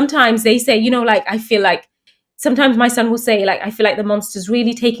now sometimes they say, like, I feel like sometimes my son will say, like, I feel like the monster's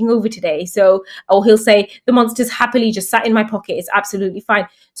really taking over today. So, or he'll say, the monster's happily just sat in my pocket. It's absolutely fine.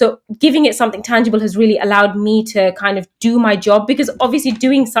 So giving it something tangible has really allowed me to kind of do my job, because obviously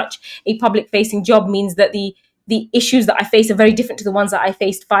doing such a public facing job means that the issues that I face are very different to the ones that I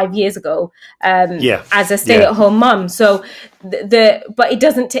faced 5 years ago as a stay-at-home mum. So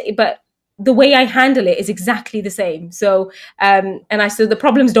but the way I handle it is exactly the same. So so the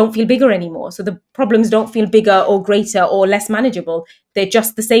problems don't feel bigger anymore. So the problems don't feel bigger or greater or less manageable. They're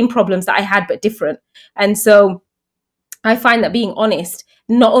just the same problems that I had, but different. And so I find that being honest,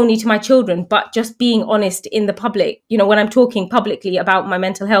 not only to my children, but just being honest in the public, you know, when I'm talking publicly about my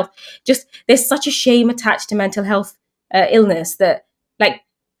mental health, just there's such a shame attached to mental health illness that, like,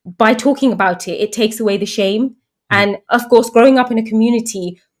 by talking about it, it takes away the shame. And of course, growing up in a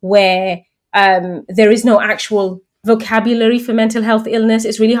community where there is no actual vocabulary for mental health illness,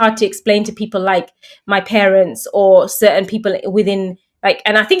 it's really hard to explain to people like my parents or certain people within, like,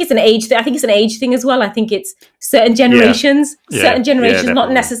 and I think it's an age thing. I think it's an age thing as well. I think it's certain generations,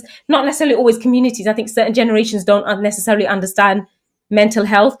 not necessarily always communities. I think certain generations don't necessarily understand mental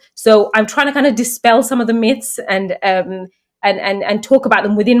health. So I'm trying to kind of dispel some of the myths and talk about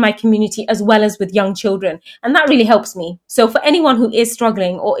them within my community as well as with young children. And that really helps me. So for anyone who is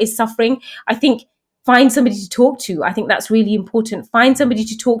struggling or is suffering, I think find somebody to talk to. I think that's really important. Find somebody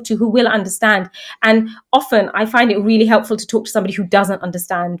to talk to who will understand. And often I find it really helpful to talk to somebody who doesn't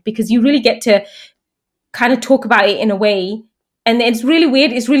understand, because you really get to kind of talk about it in a way. And it's really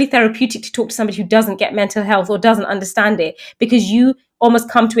weird. It's really therapeutic to talk to somebody who doesn't get mental health or doesn't understand it, because you almost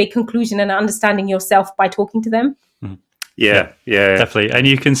come to a conclusion and understanding yourself by talking to them. Yeah, definitely. And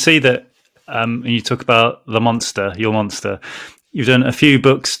you can see that when you talk about your monster, you've done a few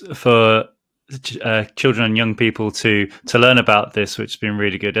books for children and young people to learn about this, which has been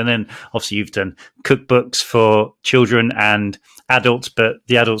really good. And then obviously you've done cookbooks for children and adults, but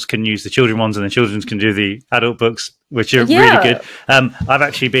the adults can use the children ones and the children can do the adult books, which are really good. I've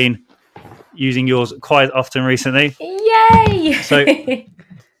actually been using yours quite often recently. Yay! So let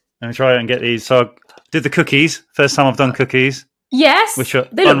me try and get these. So I did the cookies. First time I've done cookies. Yes, which are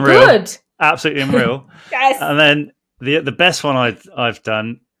they unreal. Look good. Absolutely unreal. Yes. And then the best one I've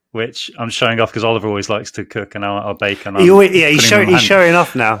done, which I'm showing off because Oliver always likes to cook and I'll bake. And he's showing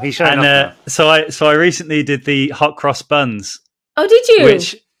off now. So I recently did the hot cross buns. Oh, did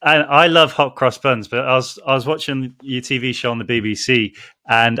you? And I love hot cross buns, but I was watching your TV show on the BBC,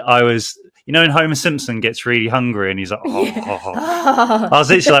 and I was, you know, when Homer Simpson gets really hungry and he's like, I was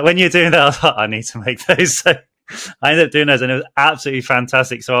literally like, when you're doing that, I was like, I need to make those. So I ended up doing those, and it was absolutely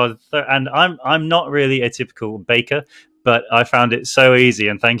fantastic. So I'm not really a typical baker, but I found it so easy,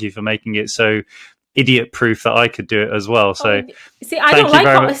 and thank you for making it so idiot proof that I could do it as well. So I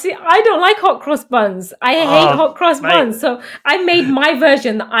don't like hot cross buns. I hate hot cross buns. So I made my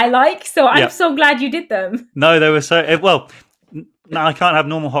version that I like. So I'm so glad you did them. No, they were so well. Now I can't have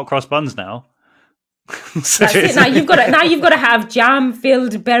normal hot cross buns now. So that's it. Now you've got to have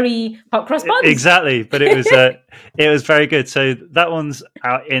jam-filled berry hot cross buns. Exactly, but it was very good. So that one's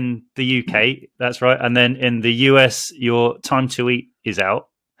out in the UK. That's right, and then in the US, your Time to Eat is out.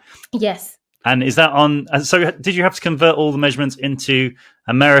 Yes. And is that on? So did you have to convert all the measurements into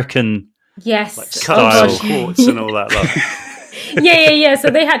American? Yes. Style quarts and all that lot. Yeah.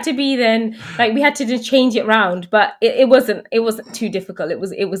 So they had to be then, like, we had to just change it round, but it wasn't too difficult. It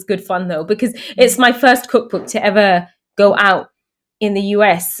was good fun though, because it's my first cookbook to ever go out in the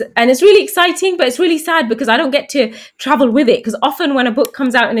US, and it's really exciting, but it's really sad because I don't get to travel with it, because often when a book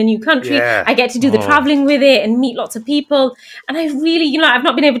comes out in a new country, I get to do the traveling with it and meet lots of people, and I really, I've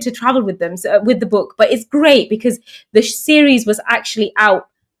not been able to travel with them with the book, but it's great because the series was actually out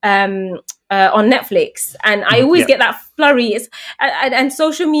on Netflix, and I always get that flurry. And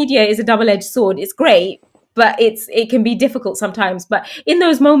social media is a double-edged sword. It's great, but it can be difficult sometimes. But in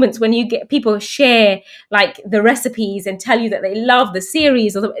those moments when you get people share like the recipes and tell you that they love the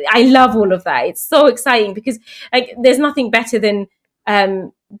series, I love all of that. It's so exciting because like there's nothing better than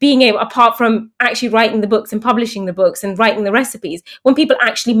being able, apart from actually writing the books and publishing the books and writing the recipes, when people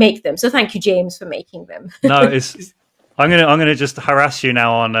actually make them. So thank you, James, for making them. No, I'm gonna just harass you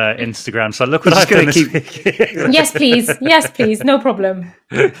now on Instagram. So look what I've done this week. Yes, please, no problem.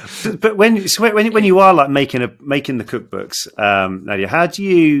 But when you are like making the cookbooks, Nadiya, how do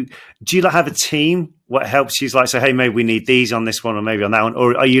you like have a team? What helps you is like say, hey, maybe we need these on this one or maybe on that one,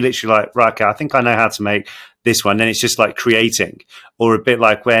 or are you literally like, right, okay, I think I know how to make this one, then it's just like creating, or a bit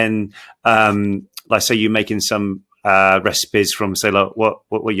like when like say you're making some recipes from say like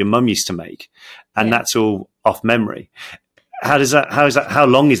what your mum used to make, and that's all off memory. How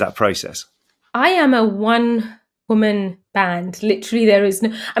long is that process? I am a one woman band. Literally, there is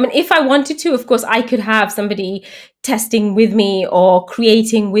no, I mean, if I wanted to, of course, I could have somebody testing with me or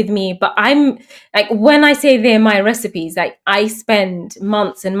creating with me. But I'm like, when I say they're my recipes, like I spend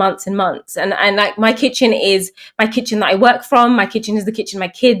months and months and months. And like my kitchen is my kitchen that I work from. My kitchen is the kitchen my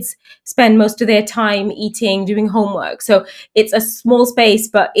kids spend most of their time eating, doing homework. So it's a small space,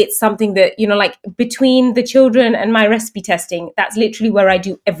 but it's something that, you know, like between the children and my recipe testing, that's literally where I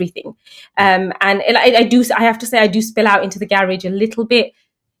do everything. And I have to say, I do spill out into the garage a little bit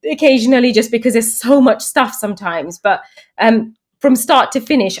occasionally just because there's so much stuff sometimes. But from start to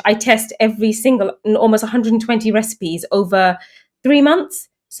finish, I test every single, almost 120 recipes over 3 months.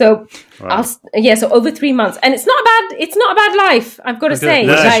 So Wow. so over 3 months, and it's not a bad life, I've got to say.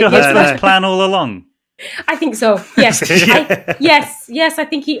 Was this Like, your it's husband's plan all along? I think so. Yes. Yes. I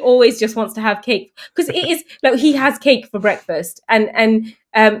think he always just wants to have cake because it is like he has cake for breakfast, and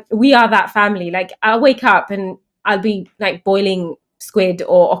we are that family. Like I'll wake up and I'll be like boiling squid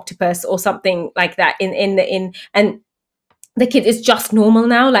or octopus or something like that and the kid is just normal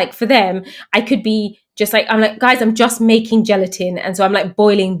now. Like for them, I could be just like, I'm like, guys, I'm just making gelatin. And so I'm like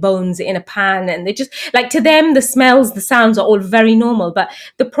boiling bones in a pan. And they just like, to them, the smells, the sounds are all very normal, but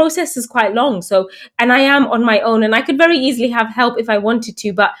the process is quite long. So, and I am on my own and I could very easily have help if I wanted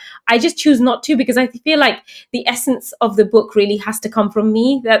to, but I just choose not to because I feel like the essence of the book really has to come from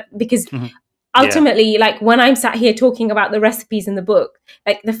me because ultimately, like when I'm sat here talking about the recipes in the book,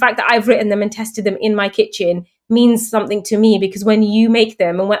 like the fact that I've written them and tested them in my kitchen means something to me because when you make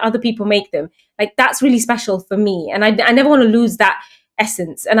them and when other people make them, like that's really special for me. And I never want to lose that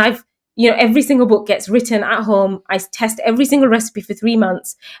essence. And every single book gets written at home. I test every single recipe for 3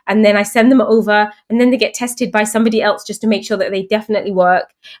 months and then I send them over and then they get tested by somebody else just to make sure that they definitely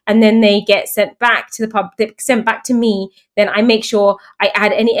work. And then they get sent back to the pub, they get sent back to me. Then I make sure I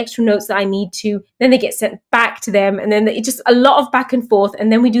add any extra notes that I need to. Then they get sent back to them. And then it's just a lot of back and forth.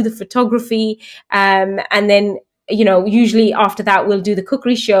 And then we do the photography. And then, usually after that, we'll do the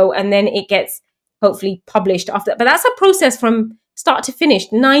cookery show and then it gets hopefully published after that. But that's a process from start to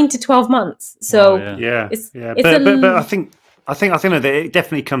finish, 9 to 12 months. So but I think that it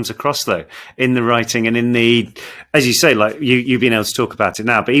definitely comes across though in the writing and in the, as you say, like you've been able to talk about it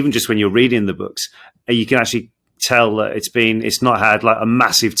now, but even just when you're reading the books, you can actually tell that it's not had like a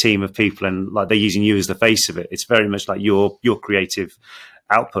massive team of people and like they're using you as the face of it. It's very much like your creative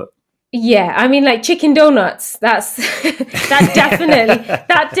output. Yeah, I mean, like chicken donuts. That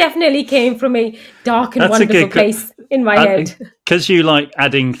definitely came from a dark and wonderful place in my head. Because you like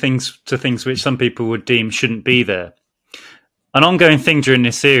adding things to things which some people would deem shouldn't be there. An ongoing thing during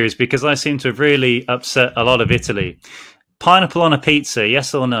this series, because I seem to have really upset a lot of Italy. Pineapple on a pizza,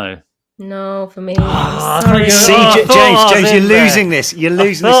 yes or no? No, for me. James, you're losing this. You're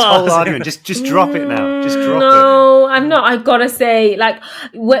losing this whole argument. Just drop it now. Just drop it. No, I'm not. I've got to say, like,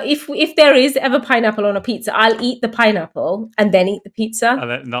 if there is ever pineapple on a pizza, I'll eat the pineapple and then eat the pizza.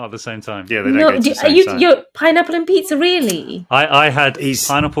 And not at the same time. Yeah, they don't go at the same time. You're pineapple and pizza, really? I had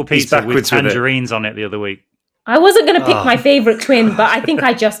pineapple pizza with tangerines on it the other week. I wasn't going to pick my favourite twin, but I think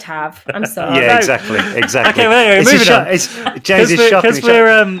I just have. I'm sorry. Yeah, exactly. Okay, wait, moving on. James is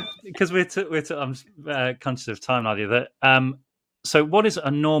shocking. Because I'm conscious of time, Nadiya. So, what is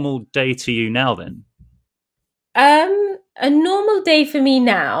a normal day to you now? Then, a normal day for me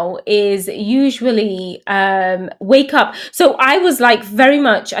now is usually wake up. So I was like very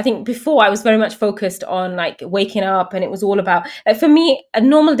much, I think before I was very much focused on like waking up and it was all about, like for me, a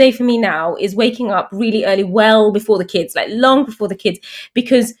normal day for me now is waking up really early, well before the kids, like long before the kids,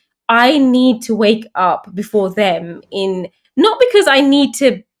 because I need to wake up before them not because I need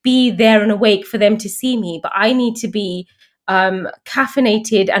to be there and awake for them to see me, but I need to be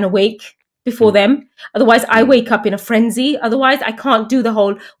caffeinated and awake before them. Otherwise I wake up in a frenzy. Otherwise I can't do the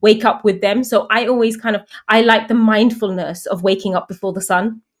whole wake up with them. So I always I like the mindfulness of waking up before the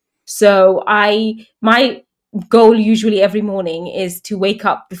sun. So my goal usually every morning is to wake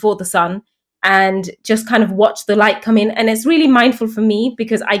up before the sun and just kind of watch the light come in. And it's really mindful for me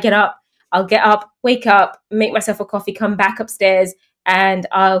because I'll get up, wake up, make myself a coffee, come back upstairs, and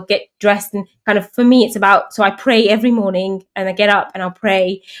I'll get dressed and kind of, for me, it's about, so I pray every morning and I get up and I'll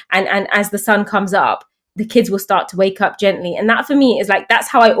pray. And as the sun comes up, the kids will start to wake up gently. And that for me is like, that's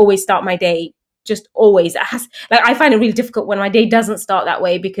how I always start my day. Just always. I find it really difficult when my day doesn't start that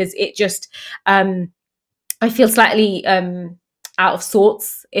way because it just, I feel slightly out of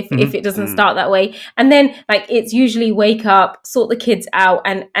sorts if it doesn't start that way. And then like, it's usually wake up, sort the kids out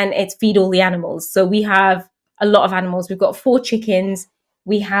and it's feed all the animals. So we have a lot of animals. We've got 4 chickens.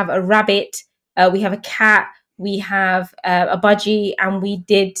 We have a rabbit. We have a cat. we have a budgie, and we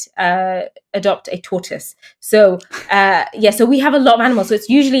did adopt a tortoise. So so we have a lot of animals. So it's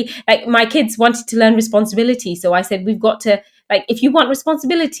usually like my kids wanted to learn responsibility. So I said, we've got to, like, if you want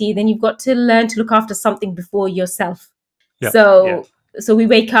responsibility, then you've got to learn to look after something before yourself. Yeah. So we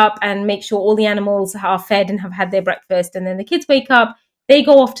wake up and make sure all the animals are fed and have had their breakfast. And then the kids wake up, they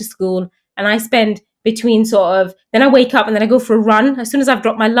go off to school, and I spend between then I wake up and then I go for a run. As soon as I've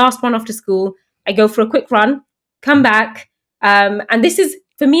dropped my last one off to school, I go for a quick run, come back. And this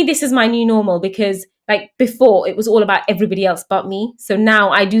is my new normal, because like before it was all about everybody else but me. So now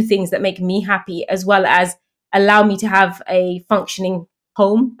I do things that make me happy, as well as allow me to have a functioning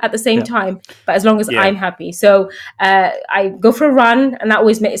home at the same time, but as long as I'm happy. So I go for a run, and that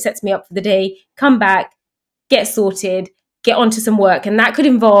always sets me up for the day. Come back, get sorted, get onto some work, and that could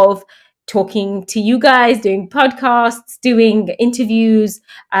involve talking to you guys, doing podcasts, doing interviews,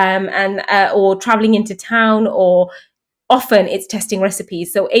 or traveling into town, or often it's testing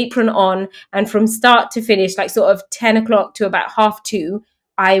recipes. So apron on, and from start to finish, like sort of 10 o'clock to about 2:30,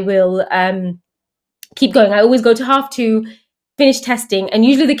 I will keep going. I always go to 2:30, finish testing, and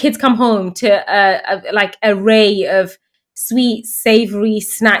usually the kids come home to like array of sweet, savory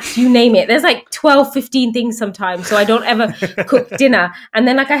snacks, you name it. There's like 12, 15 things sometimes. So I don't ever cook dinner. And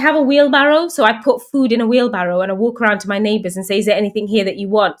then like I have a wheelbarrow. So I put food in a wheelbarrow, and I walk around to my neighbors and say, is there anything here that you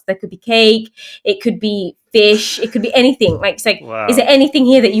want? There could be cake. It could be fish. It could be anything. Like, it's like, wow, is there anything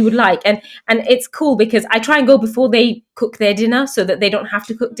here that you would like? And it's cool because I try and go before they cook their dinner so that they don't have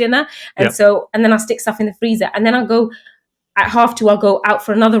to cook dinner. And and then I'll stick stuff in the freezer, and then I'll go at 2:30, I'll go out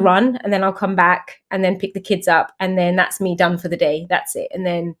for another run, and then I'll come back and then pick the kids up, and then that's me done for the day. That's it. And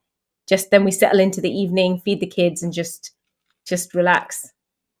then then we settle into the evening, feed the kids, and just relax.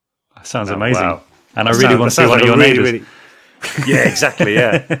 That sounds amazing. Wow. And I really want to see one of your neighbours. Yeah, exactly.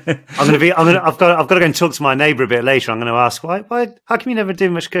 Yeah, I've got to go and talk to my neighbour a bit later. I'm going to ask why? How come you never do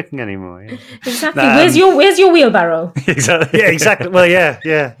much cooking anymore? Yeah. Exactly. Where's your wheelbarrow? Exactly. Yeah, exactly. Well, yeah.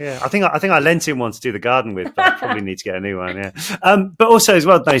 I think I lent him one to do the garden with, but I probably need to get a new one. Yeah. But also as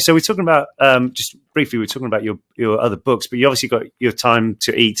well, Dave, so we're talking about just briefly. We're talking about your other books, but you obviously got Your Time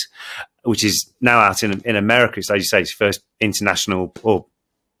to Eat, which is now out in America. It's, as you say, it's first international or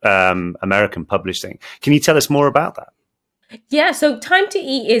American published thing. Can you tell us more about that? Yeah, so Time to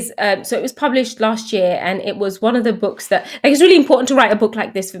Eat is, so it was published last year, and it was one of the books that, like, it's really important to write a book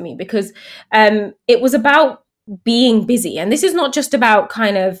like this for me, because it was about being busy. And this is not just about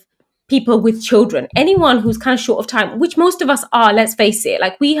kind of people with children, anyone who's kind of short of time, which most of us are, let's face it.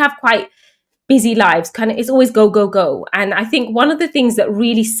 Like, we have quite busy lives, kind of, it's always go, go, go. And I think one of the things that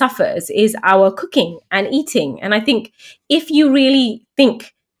really suffers is our cooking and eating. And I think if you really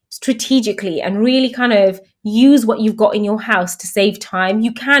think strategically and really kind of use what you've got in your house to save time,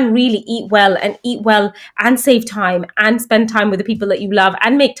 you can really eat well and save time and spend time with the people that you love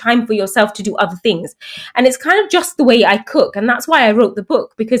and make time for yourself to do other things. And it's kind of just the way I cook. And that's why I wrote the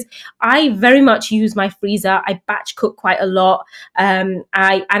book, because I very much use my freezer. I batch cook quite a lot.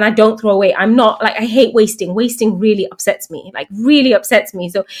 I don't throw away. I'm not like, I hate wasting. Wasting really upsets me,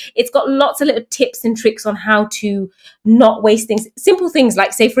 So it's got lots of little tips and tricks on how to not waste things. Simple things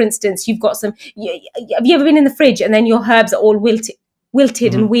like, say, for instance, you've got have you ever been in the fridge and then your herbs are all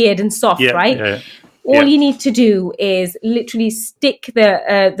wilted and weird and soft, right? Yeah. All you need to do is literally stick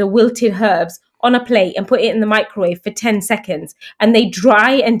the wilted herbs on a plate and put it in the microwave for 10 seconds, and they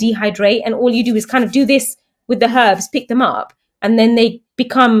dry and dehydrate. And all you do is kind of do this with the herbs, pick them up, and then they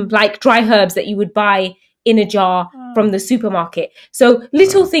become like dry herbs that you would buy in a jar from the supermarket. So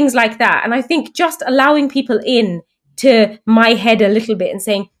little things like that. And I think just allowing people in to my head a little bit and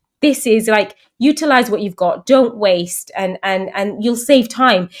saying, this is like, utilize what you've got, don't waste, and you'll save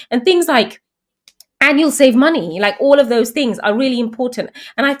time. And things like, and you'll save money. Like, all of those things are really important.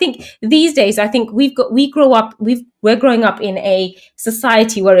 And I think these days, I think we're growing up in a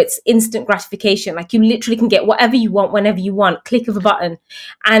society where it's instant gratification. Like, you literally can get whatever you want, whenever you want, click of a button.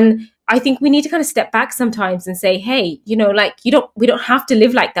 And I think we need to kind of step back sometimes and say, hey, like, we don't have to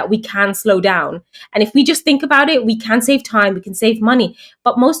live like that. We can slow down. And if we just think about it, we can save time, we can save money.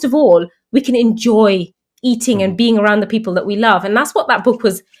 But most of all, we can enjoy eating and being around the people that we love. And that's what that book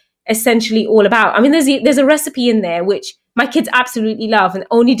was essentially all about. I mean, there's a recipe in there which my kids absolutely love, and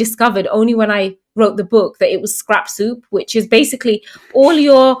only discovered when I wrote the book, that it was scrap soup, which is basically all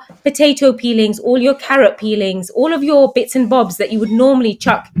your potato peelings, all your carrot peelings, all of your bits and bobs that you would normally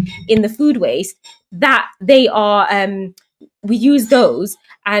chuck in the food waste, that they are, we use those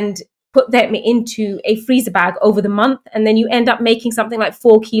and put them into a freezer bag over the month. And then you end up making something like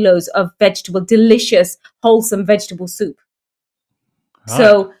 4 kilos of delicious, wholesome vegetable soup. Right.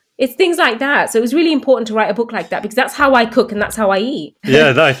 So It's things like that. So it was really important to write a book like that because that's how I cook and that's how I eat.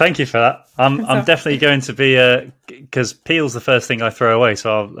 Yeah, no, thank you for that. I'm definitely going to be because peel's the first thing I throw away,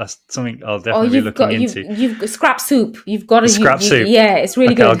 so that's something I'll definitely be looking into. You've got scrap soup. You've got to scrap soup. Yeah, it's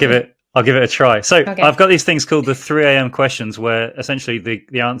really good. I'll give it a try. So I've got these things called the 3 a.m. questions, where essentially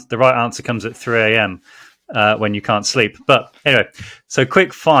the right answer comes at 3 a.m. When you can't sleep. But anyway, so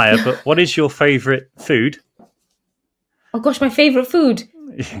quick fire. But what is your favourite food? Oh gosh, my favourite food.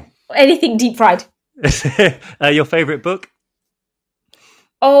 Anything deep fried. Your favourite book?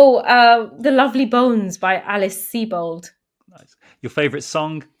 Oh, The Lovely Bones by Alice Sebold. Nice. Your favourite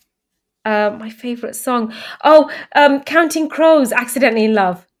song? My favourite song. Oh, Counting Crows, Accidentally in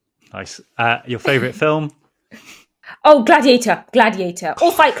Love. Nice. Your favourite film? Oh, Gladiator.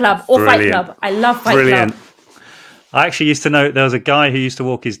 Or Fight Club. Brilliant. Fight Club. I love Fight Club. I actually used to know there was a guy who used to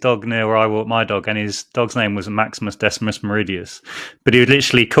walk his dog near where I walk my dog, and his dog's name was Maximus Decimus Meridius. But he would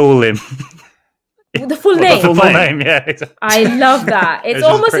literally call him the full name. The full name, yeah. Exactly. I love that. It's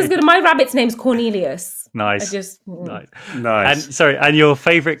almost as good. My rabbit's name's Cornelius. Nice. Nice. And your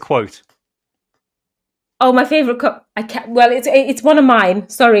favourite quote? Oh, my favourite quote. I can't. Well, it's one of mine.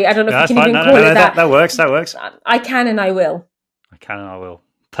 Sorry, I don't know if you can even call it that. That works. I can and I will.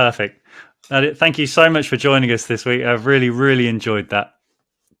 Perfect. Thank you so much for joining us this week. I've really, really enjoyed that.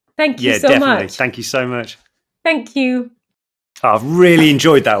 Thank you so much. Thank you so much. Thank you. Oh, I've really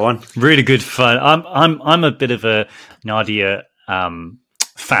enjoyed that one. Really good fun. I'm a bit of a Nadiya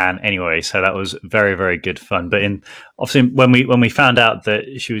fan anyway, so that was very, very good fun. But obviously when we found out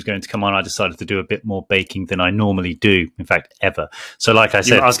that she was going to come on, I decided to do a bit more baking than I normally do, in fact ever. So like I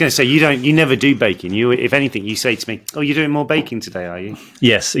said, I was going to say you never do baking. You, if anything, you say to me, "Oh, you're doing more baking today, are you?"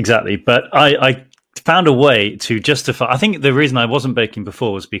 Yes, exactly. But I found a way to justify. I think the reason I wasn't baking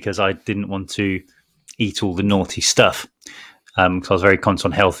before was because I didn't want to eat all the naughty stuff. Because I was very conscious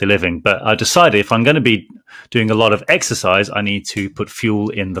on healthy living. But I decided if I'm going to be doing a lot of exercise, I need to put fuel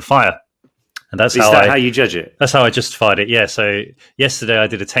in the fire. And that's how you judge it? That's how I justified it, yeah. So yesterday I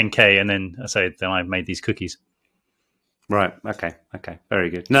did a 10K and then I made these cookies. Right, okay. Very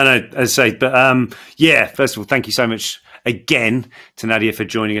good. No, as I say, but first of all, thank you so much again to Nadiya for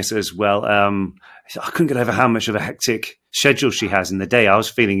joining us as well. I couldn't get over how much of a hectic schedule she has in the day. I was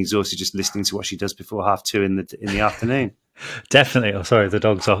feeling exhausted just listening to what she does before 2:30 in the afternoon. Definitely. Oh, sorry, the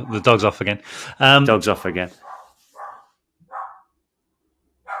dog's off again. Dog's off again.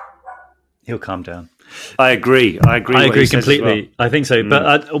 He'll calm down. I agree completely. Well. I think so.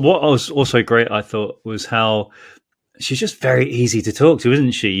 But what was also great, I thought, was how she's just very easy to talk to,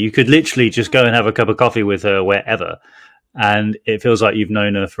 isn't she? You could literally just go and have a cup of coffee with her wherever, and it feels like you've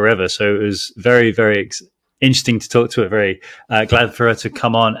known her forever. So it was very, very interesting to talk to her. Very glad for her to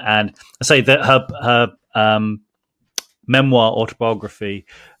come on. And I say that her memoir autobiography,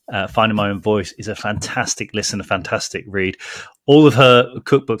 Finding My Own Voice, is a fantastic listen, a fantastic read. All of her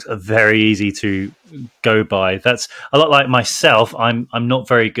cookbooks are very easy to go by. That's a lot like myself. I'm not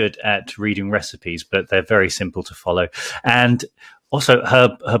very good at reading recipes, but they're very simple to follow. And also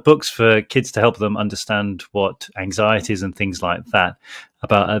her books for kids to help them understand what anxiety is and things like that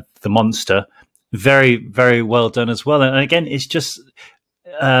about the monster. Very, very well done as well. And again, it's just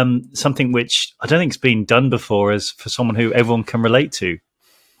something which I don't think has been done before, as for someone who everyone can relate to.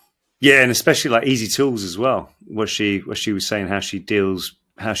 Yeah, and especially like easy tools as well. What she was saying, how she deals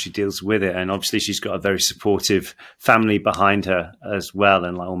with it, and obviously she's got a very supportive family behind her as well,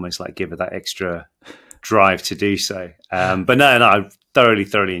 and almost give her that extra drive to do so. But no, I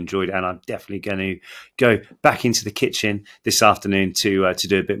thoroughly enjoyed it, and I'm definitely going to go back into the kitchen this afternoon to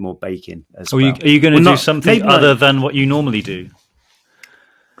do a bit more baking as well. Are you going to do something other than what you normally do?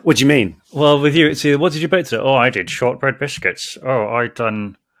 What do you mean? Well, with you, it's either, what did you bake today? Oh, I did shortbread biscuits. Oh, I've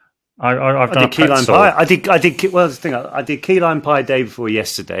done key lime pie. I did key lime pie day before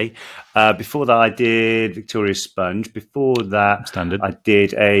yesterday. Before that, I did Victoria sponge. Before that, standard. I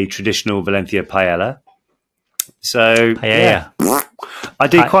did a traditional Valencia paella. So paella. Yeah. I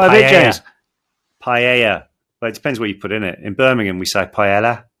did quite a bit, James. Paella. Well, it depends what you put in it. In Birmingham, we say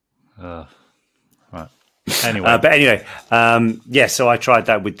paella. Right. Anyway, so I tried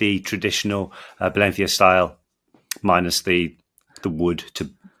that with the traditional Valencia style, minus the wood to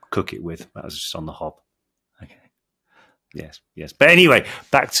cook it with. That was just on the hob. Okay. Yes. But anyway,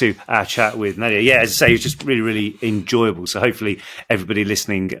 back to our chat with Nadiya. Yeah, as I say, it was just really, really enjoyable. So hopefully everybody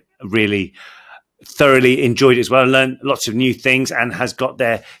listening really thoroughly enjoyed it as well, learned lots of new things, and has got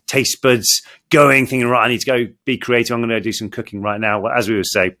their taste buds going, thinking, right, I need to go be creative. I'm going to do some cooking right now. Well, as we would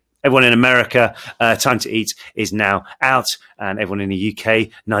say, Everyone in America, Time to Eat is now out, and everyone in the UK,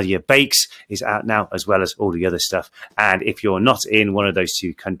 Nadiya Bakes is out now, as well as all the other stuff. And if you're not in one of those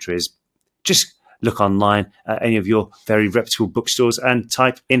two countries, just look online at any of your very reputable bookstores and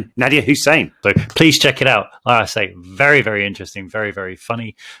type in Nadiya Hussain. So please check it out. Like I say, very, very interesting, very, very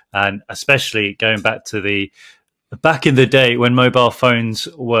funny, and especially going back to back in the day when mobile phones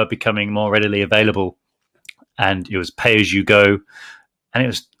were becoming more readily available, and it was pay as you go, and it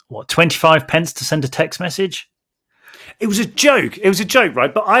was 25 pence to send a text message. It was a joke. It was a joke,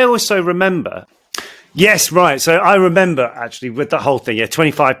 right? But I also remember. Yes, right. So I remember actually with the whole thing,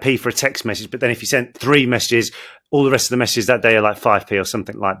 25p for a text message. But then if you sent 3 messages, all the rest of the messages that day are like 5p or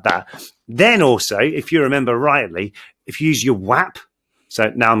something like that. Then also, if you remember rightly, if you use your WAP,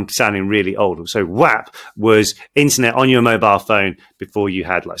 so now I'm sounding really old. So WAP was internet on your mobile phone before you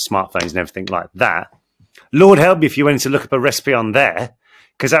had like smartphones and everything like that. Lord help you if you went to look up a recipe on there,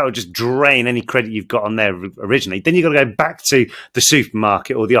 because that would just drain any credit you've got on there originally. Then you've got to go back to the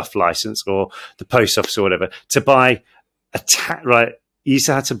supermarket or the off license or the post office or whatever to buy right. You used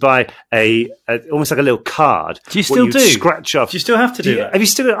to have to buy almost like a little card. Do you still do? Scratch off. Do you still have to do that? Have you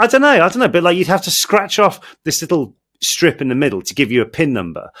still? I don't know. But like you'd have to scratch off this little strip in the middle to give you a PIN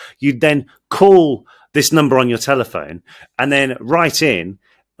number. You'd then call this number on your telephone and then write in.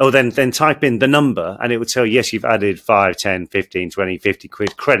 Or then type in the number and it would tell you, yes, you've added 5, 10, 15, 20, 50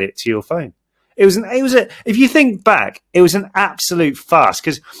 quid credit to your phone. If you think back, it was an absolute farce,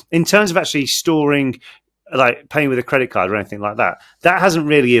 because in terms of actually storing, like paying with a credit card or anything like that, that hasn't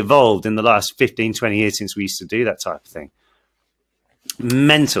really evolved in the last 15, 20 years since we used to do that type of thing.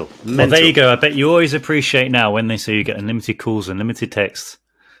 Mental. Well, there you go. I bet you always appreciate now when they say you get unlimited calls and limited texts.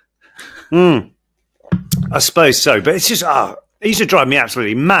 I suppose so, but it's just, it used to drive me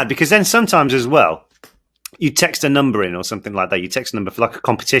absolutely mad, because then sometimes as well, you text a number in or something like that. You text a number for like a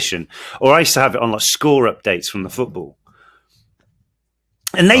competition, or I used to have it on like score updates from the football.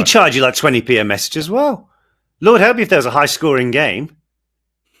 And they charge you like 20p a message as well. Lord help you if there was a high scoring game.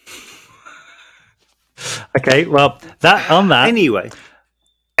 Okay, well, Anyway.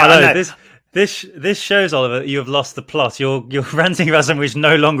 I know. This shows, Oliver, that you have lost the plot. You're ranting about something which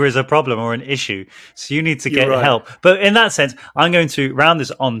no longer is a problem or an issue. So you need to get help. But in that sense, I'm going to round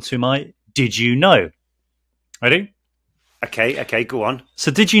this on to my Did You Know? Ready? Okay, go on. So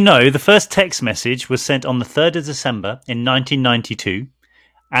did you know the first text message was sent on the 3rd of December in 1992,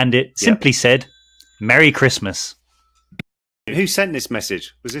 and it simply said, Merry Christmas. Who sent this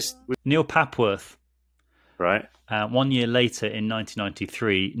message? Was Neil Papworth. Right. 1 year later, in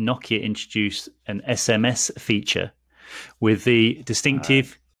 1993, Nokia introduced an SMS feature with the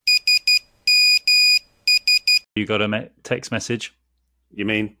distinctive... You got a text message? You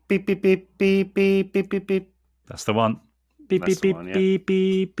mean beep, beep, beep, beep, beep, beep, beep, beep? That's the one. Beep, beep, beep, beep,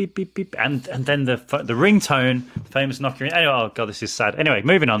 beep, beep, beep, beep. And then the ringtone, famous Nokia... Anyway, oh, God, this is sad. Anyway,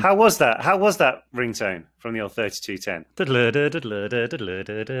 moving on. How was that ringtone from the old 3210?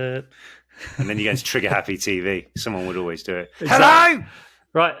 And then you go into Trigger Happy TV. Someone would always do it. Exactly. Hello!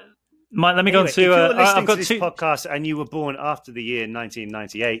 Right. Let me go on to... If you're listening I've got to this podcast and you were born after the year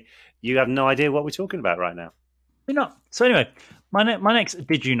 1998, you have no idea what we're talking about right now. You're not. So anyway, my next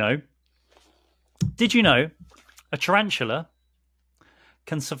Did You Know? Did you know a tarantula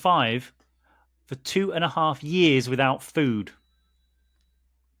can survive for 2.5 years without food?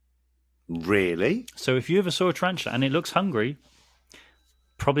 Really? So if you ever saw a tarantula and it looks hungry,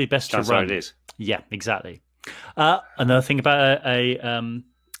 probably best to run. That's how it is. Yeah, exactly. Another thing about a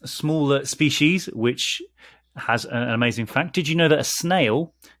smaller species, which has an amazing fact. Did you know that a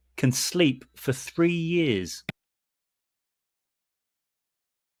snail can sleep for 3 years?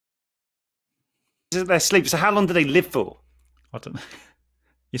 Their sleep. So how long do they live for? I don't know.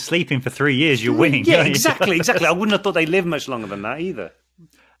 You're sleeping for 3 years, you're winning. Yeah, exactly. I wouldn't have thought they live much longer than that either.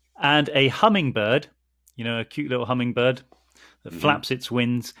 And a hummingbird, a cute little hummingbird that flaps its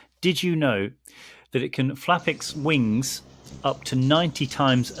wings. Did you know that it can flap its wings up to 90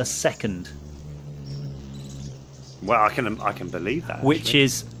 times a second? Well, I can believe that. Which actually.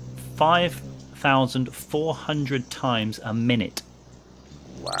 is 5,400 times a minute.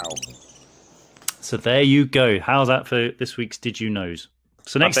 Wow. So there you go. How's that for this week's Did You Knows?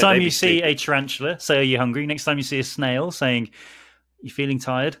 So next time you see a tarantula, say, are you hungry? Next time you see a snail, saying, you feeling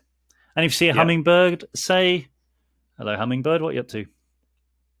tired? And if you see a hummingbird, say, hello, hummingbird, what are you up to?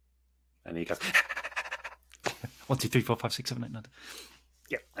 And he goes... 1, 2, 3, 4, 5, 6, 7, 8, 9.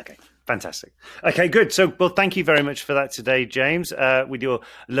 Yeah. Okay. Fantastic. Okay, good. So, well, thank you very much for that today, James, with your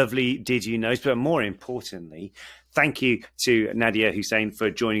lovely Did You Knows. But more importantly, thank you to Nadiya Hussain for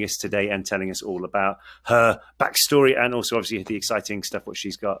joining us today and telling us all about her backstory and also obviously the exciting stuff what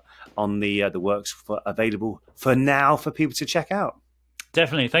she's got on the works available for now for people to check out.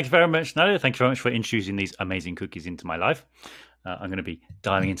 Definitely. Thank you very much, Nadia. Thank you very much for introducing these amazing cookies into my life. I'm going to be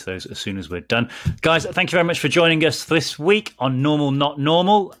diving into those as soon as we're done. Guys, thank you very much for joining us this week on Normal Not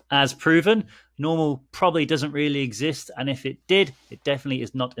Normal. As proven, normal probably doesn't really exist. And if it did, it definitely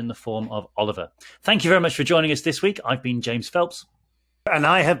is not in the form of Oliver. Thank you very much for joining us this week. I've been James Phelps. And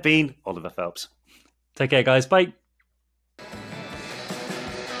I have been Oliver Phelps. Take care, guys. Bye.